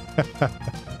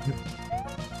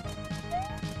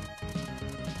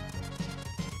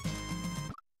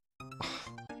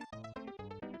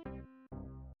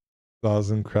 That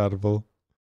was incredible.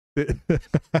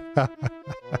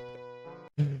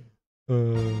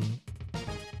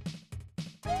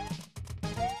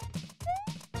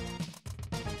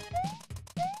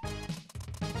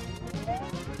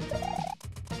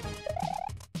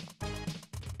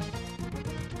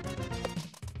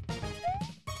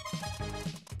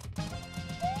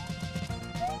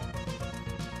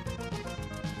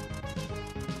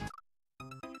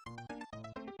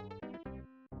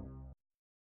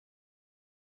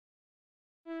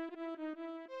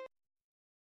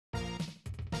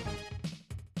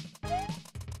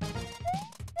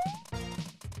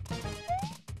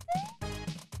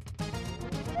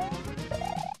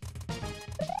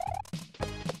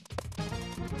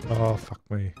 Oh, fuck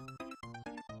me.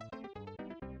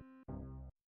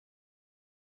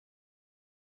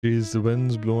 Jeez, the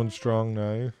wind's blowing strong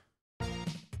now.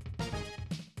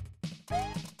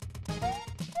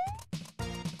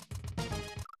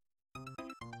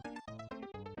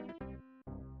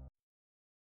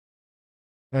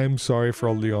 I'm sorry for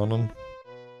all the yawning.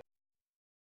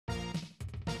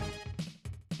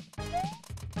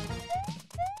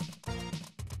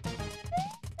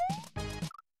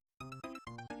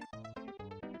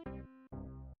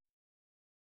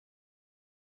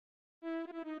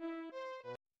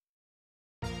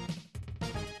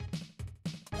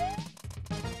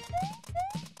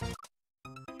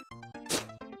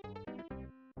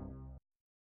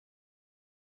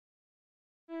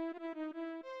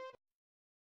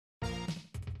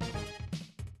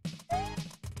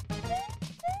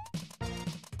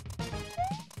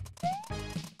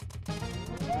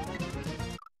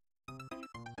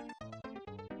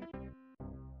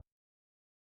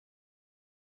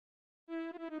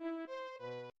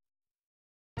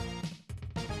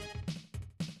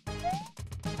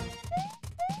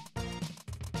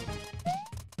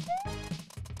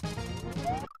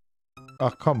 Oh,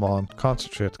 come on.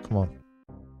 Concentrate. Come on.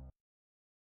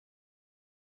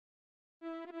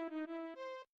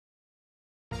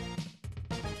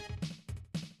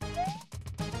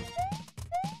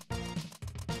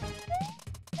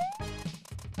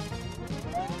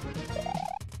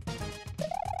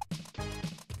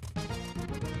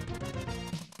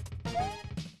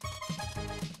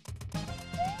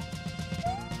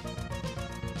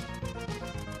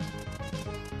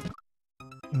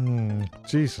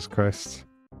 Jesus Christ.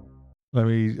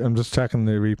 I'm just checking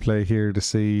the replay here to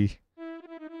see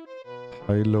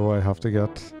how low I have to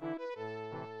get.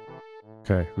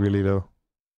 Okay, really low.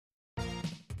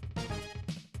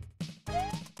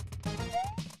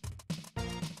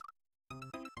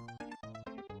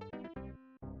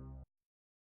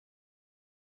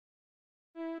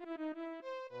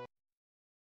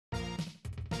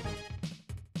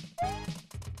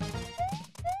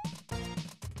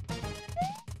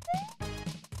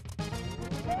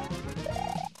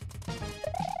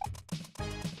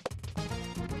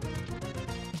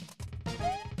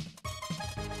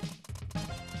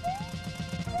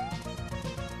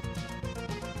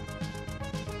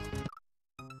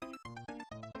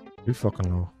 Too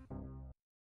fucking low.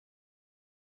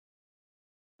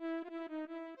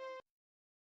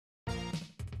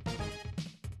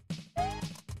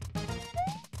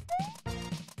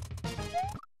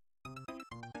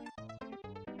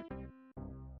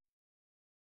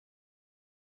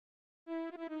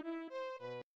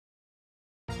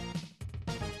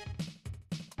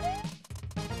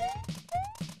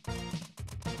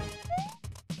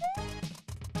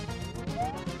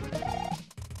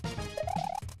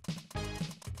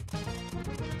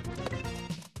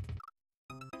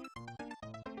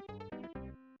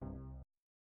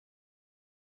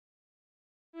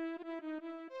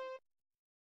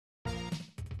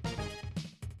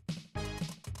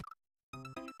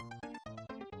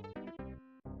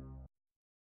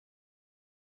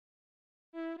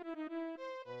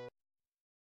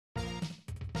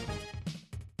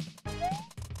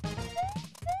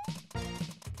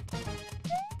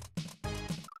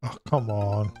 Oh, come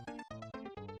on.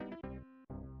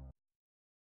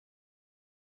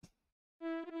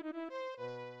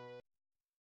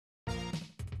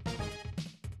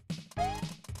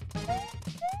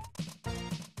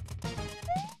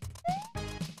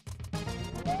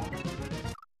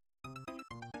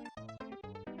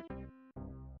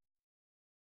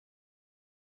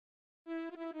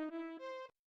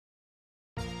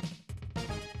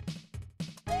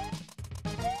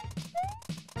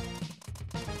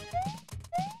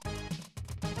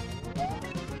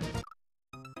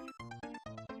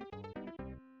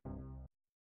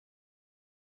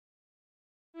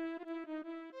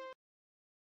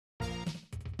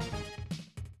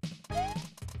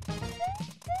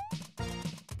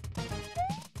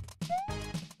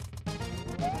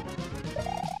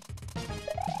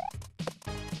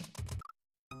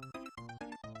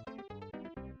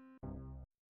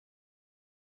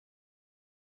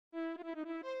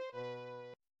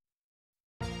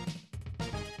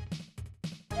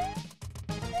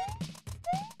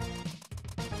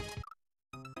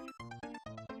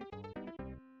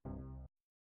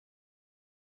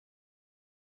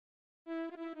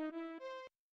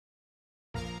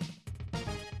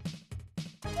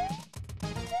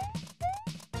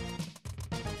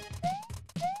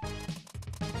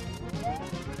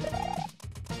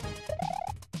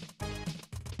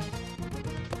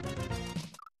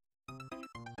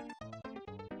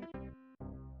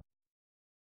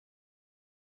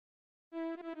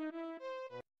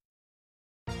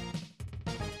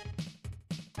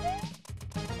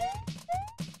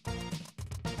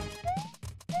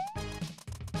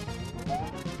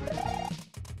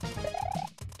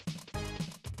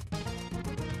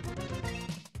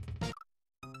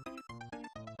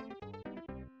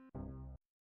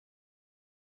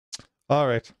 All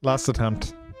right, last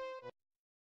attempt.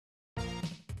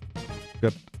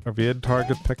 Got our VID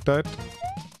target picked out.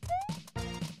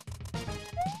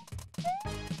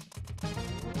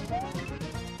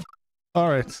 All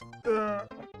right.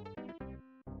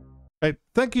 Right.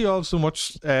 Thank you all so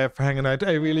much for hanging out.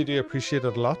 I really do appreciate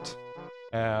it a lot.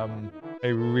 I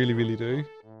really, really do.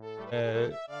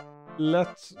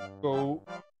 Let's go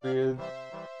with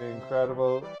the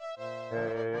incredible.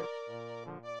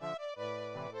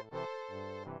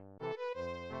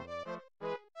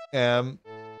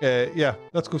 Yeah,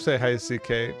 let's go say hi to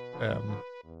CK.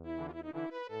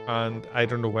 And I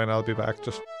don't know when I'll be back.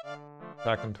 Just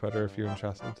back on Twitter if you're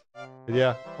interested. But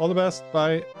yeah, all the best.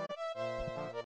 Bye.